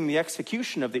 approving the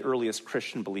execution of the earliest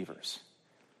Christian believers.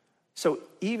 So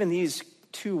even these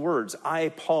two words, I,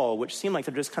 Paul, which seem like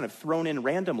they're just kind of thrown in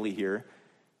randomly here,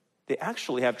 they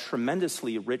actually have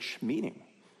tremendously rich meaning.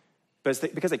 Because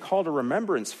they call to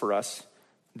remembrance for us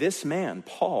this man,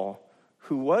 Paul,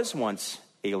 who was once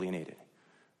alienated,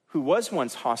 who was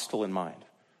once hostile in mind,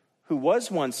 who was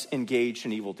once engaged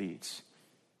in evil deeds.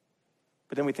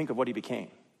 But then we think of what he became.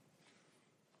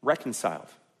 Reconciled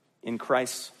in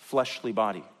Christ's fleshly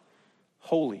body,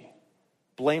 holy,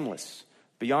 blameless,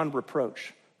 beyond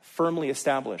reproach, firmly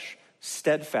established,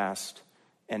 steadfast,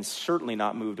 and certainly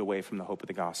not moved away from the hope of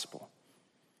the gospel.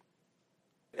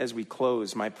 As we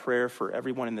close, my prayer for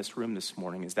everyone in this room this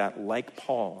morning is that, like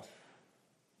Paul,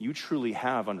 you truly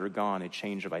have undergone a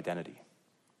change of identity.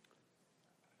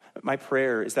 My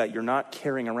prayer is that you're not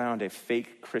carrying around a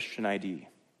fake Christian ID,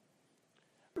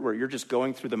 where you're just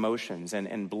going through the motions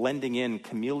and blending in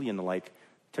chameleon-like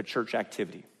to church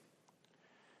activity.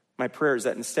 My prayer is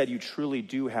that instead you truly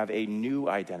do have a new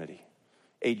identity,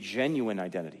 a genuine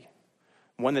identity,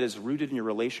 one that is rooted in your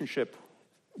relationship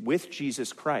with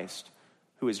Jesus Christ,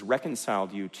 who has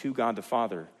reconciled you to God the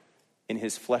Father in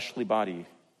his fleshly body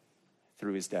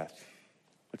through his death.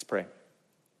 Let's pray.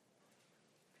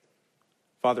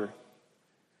 Father,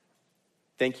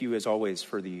 thank you as always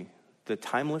for the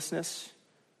timelessness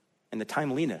and the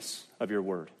timeliness of your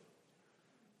word.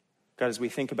 God, as we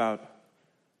think about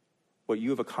what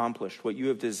you have accomplished, what you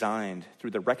have designed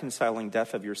through the reconciling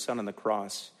death of your Son on the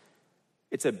cross,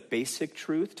 it's a basic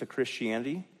truth to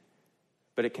Christianity,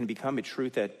 but it can become a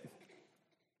truth that,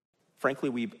 frankly,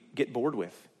 we get bored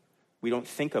with. We don't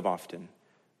think of often.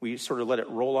 We sort of let it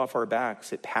roll off our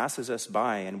backs. It passes us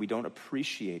by, and we don't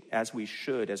appreciate, as we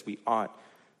should, as we ought,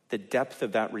 the depth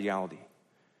of that reality.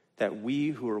 That we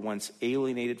who were once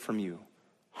alienated from you,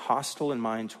 hostile in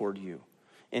mind toward you,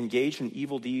 engaged in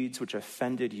evil deeds which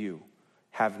offended you,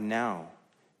 have now,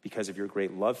 because of your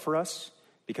great love for us,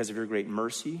 because of your great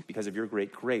mercy, because of your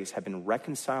great grace, have been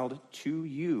reconciled to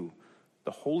you,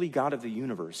 the holy God of the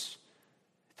universe,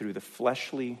 through the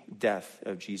fleshly death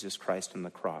of Jesus Christ on the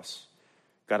cross.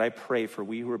 God, I pray for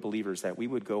we who are believers that we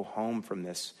would go home from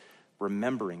this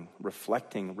remembering,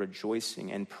 reflecting,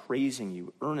 rejoicing, and praising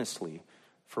you earnestly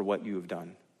for what you have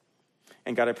done.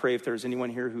 And God, I pray if there's anyone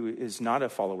here who is not a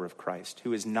follower of Christ,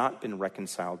 who has not been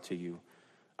reconciled to you,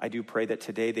 I do pray that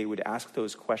today they would ask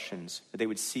those questions, that they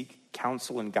would seek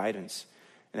counsel and guidance,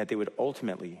 and that they would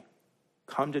ultimately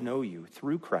come to know you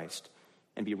through Christ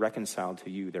and be reconciled to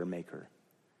you, their maker.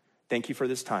 Thank you for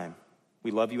this time.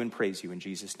 We love you and praise you in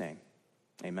Jesus' name.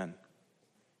 Amen.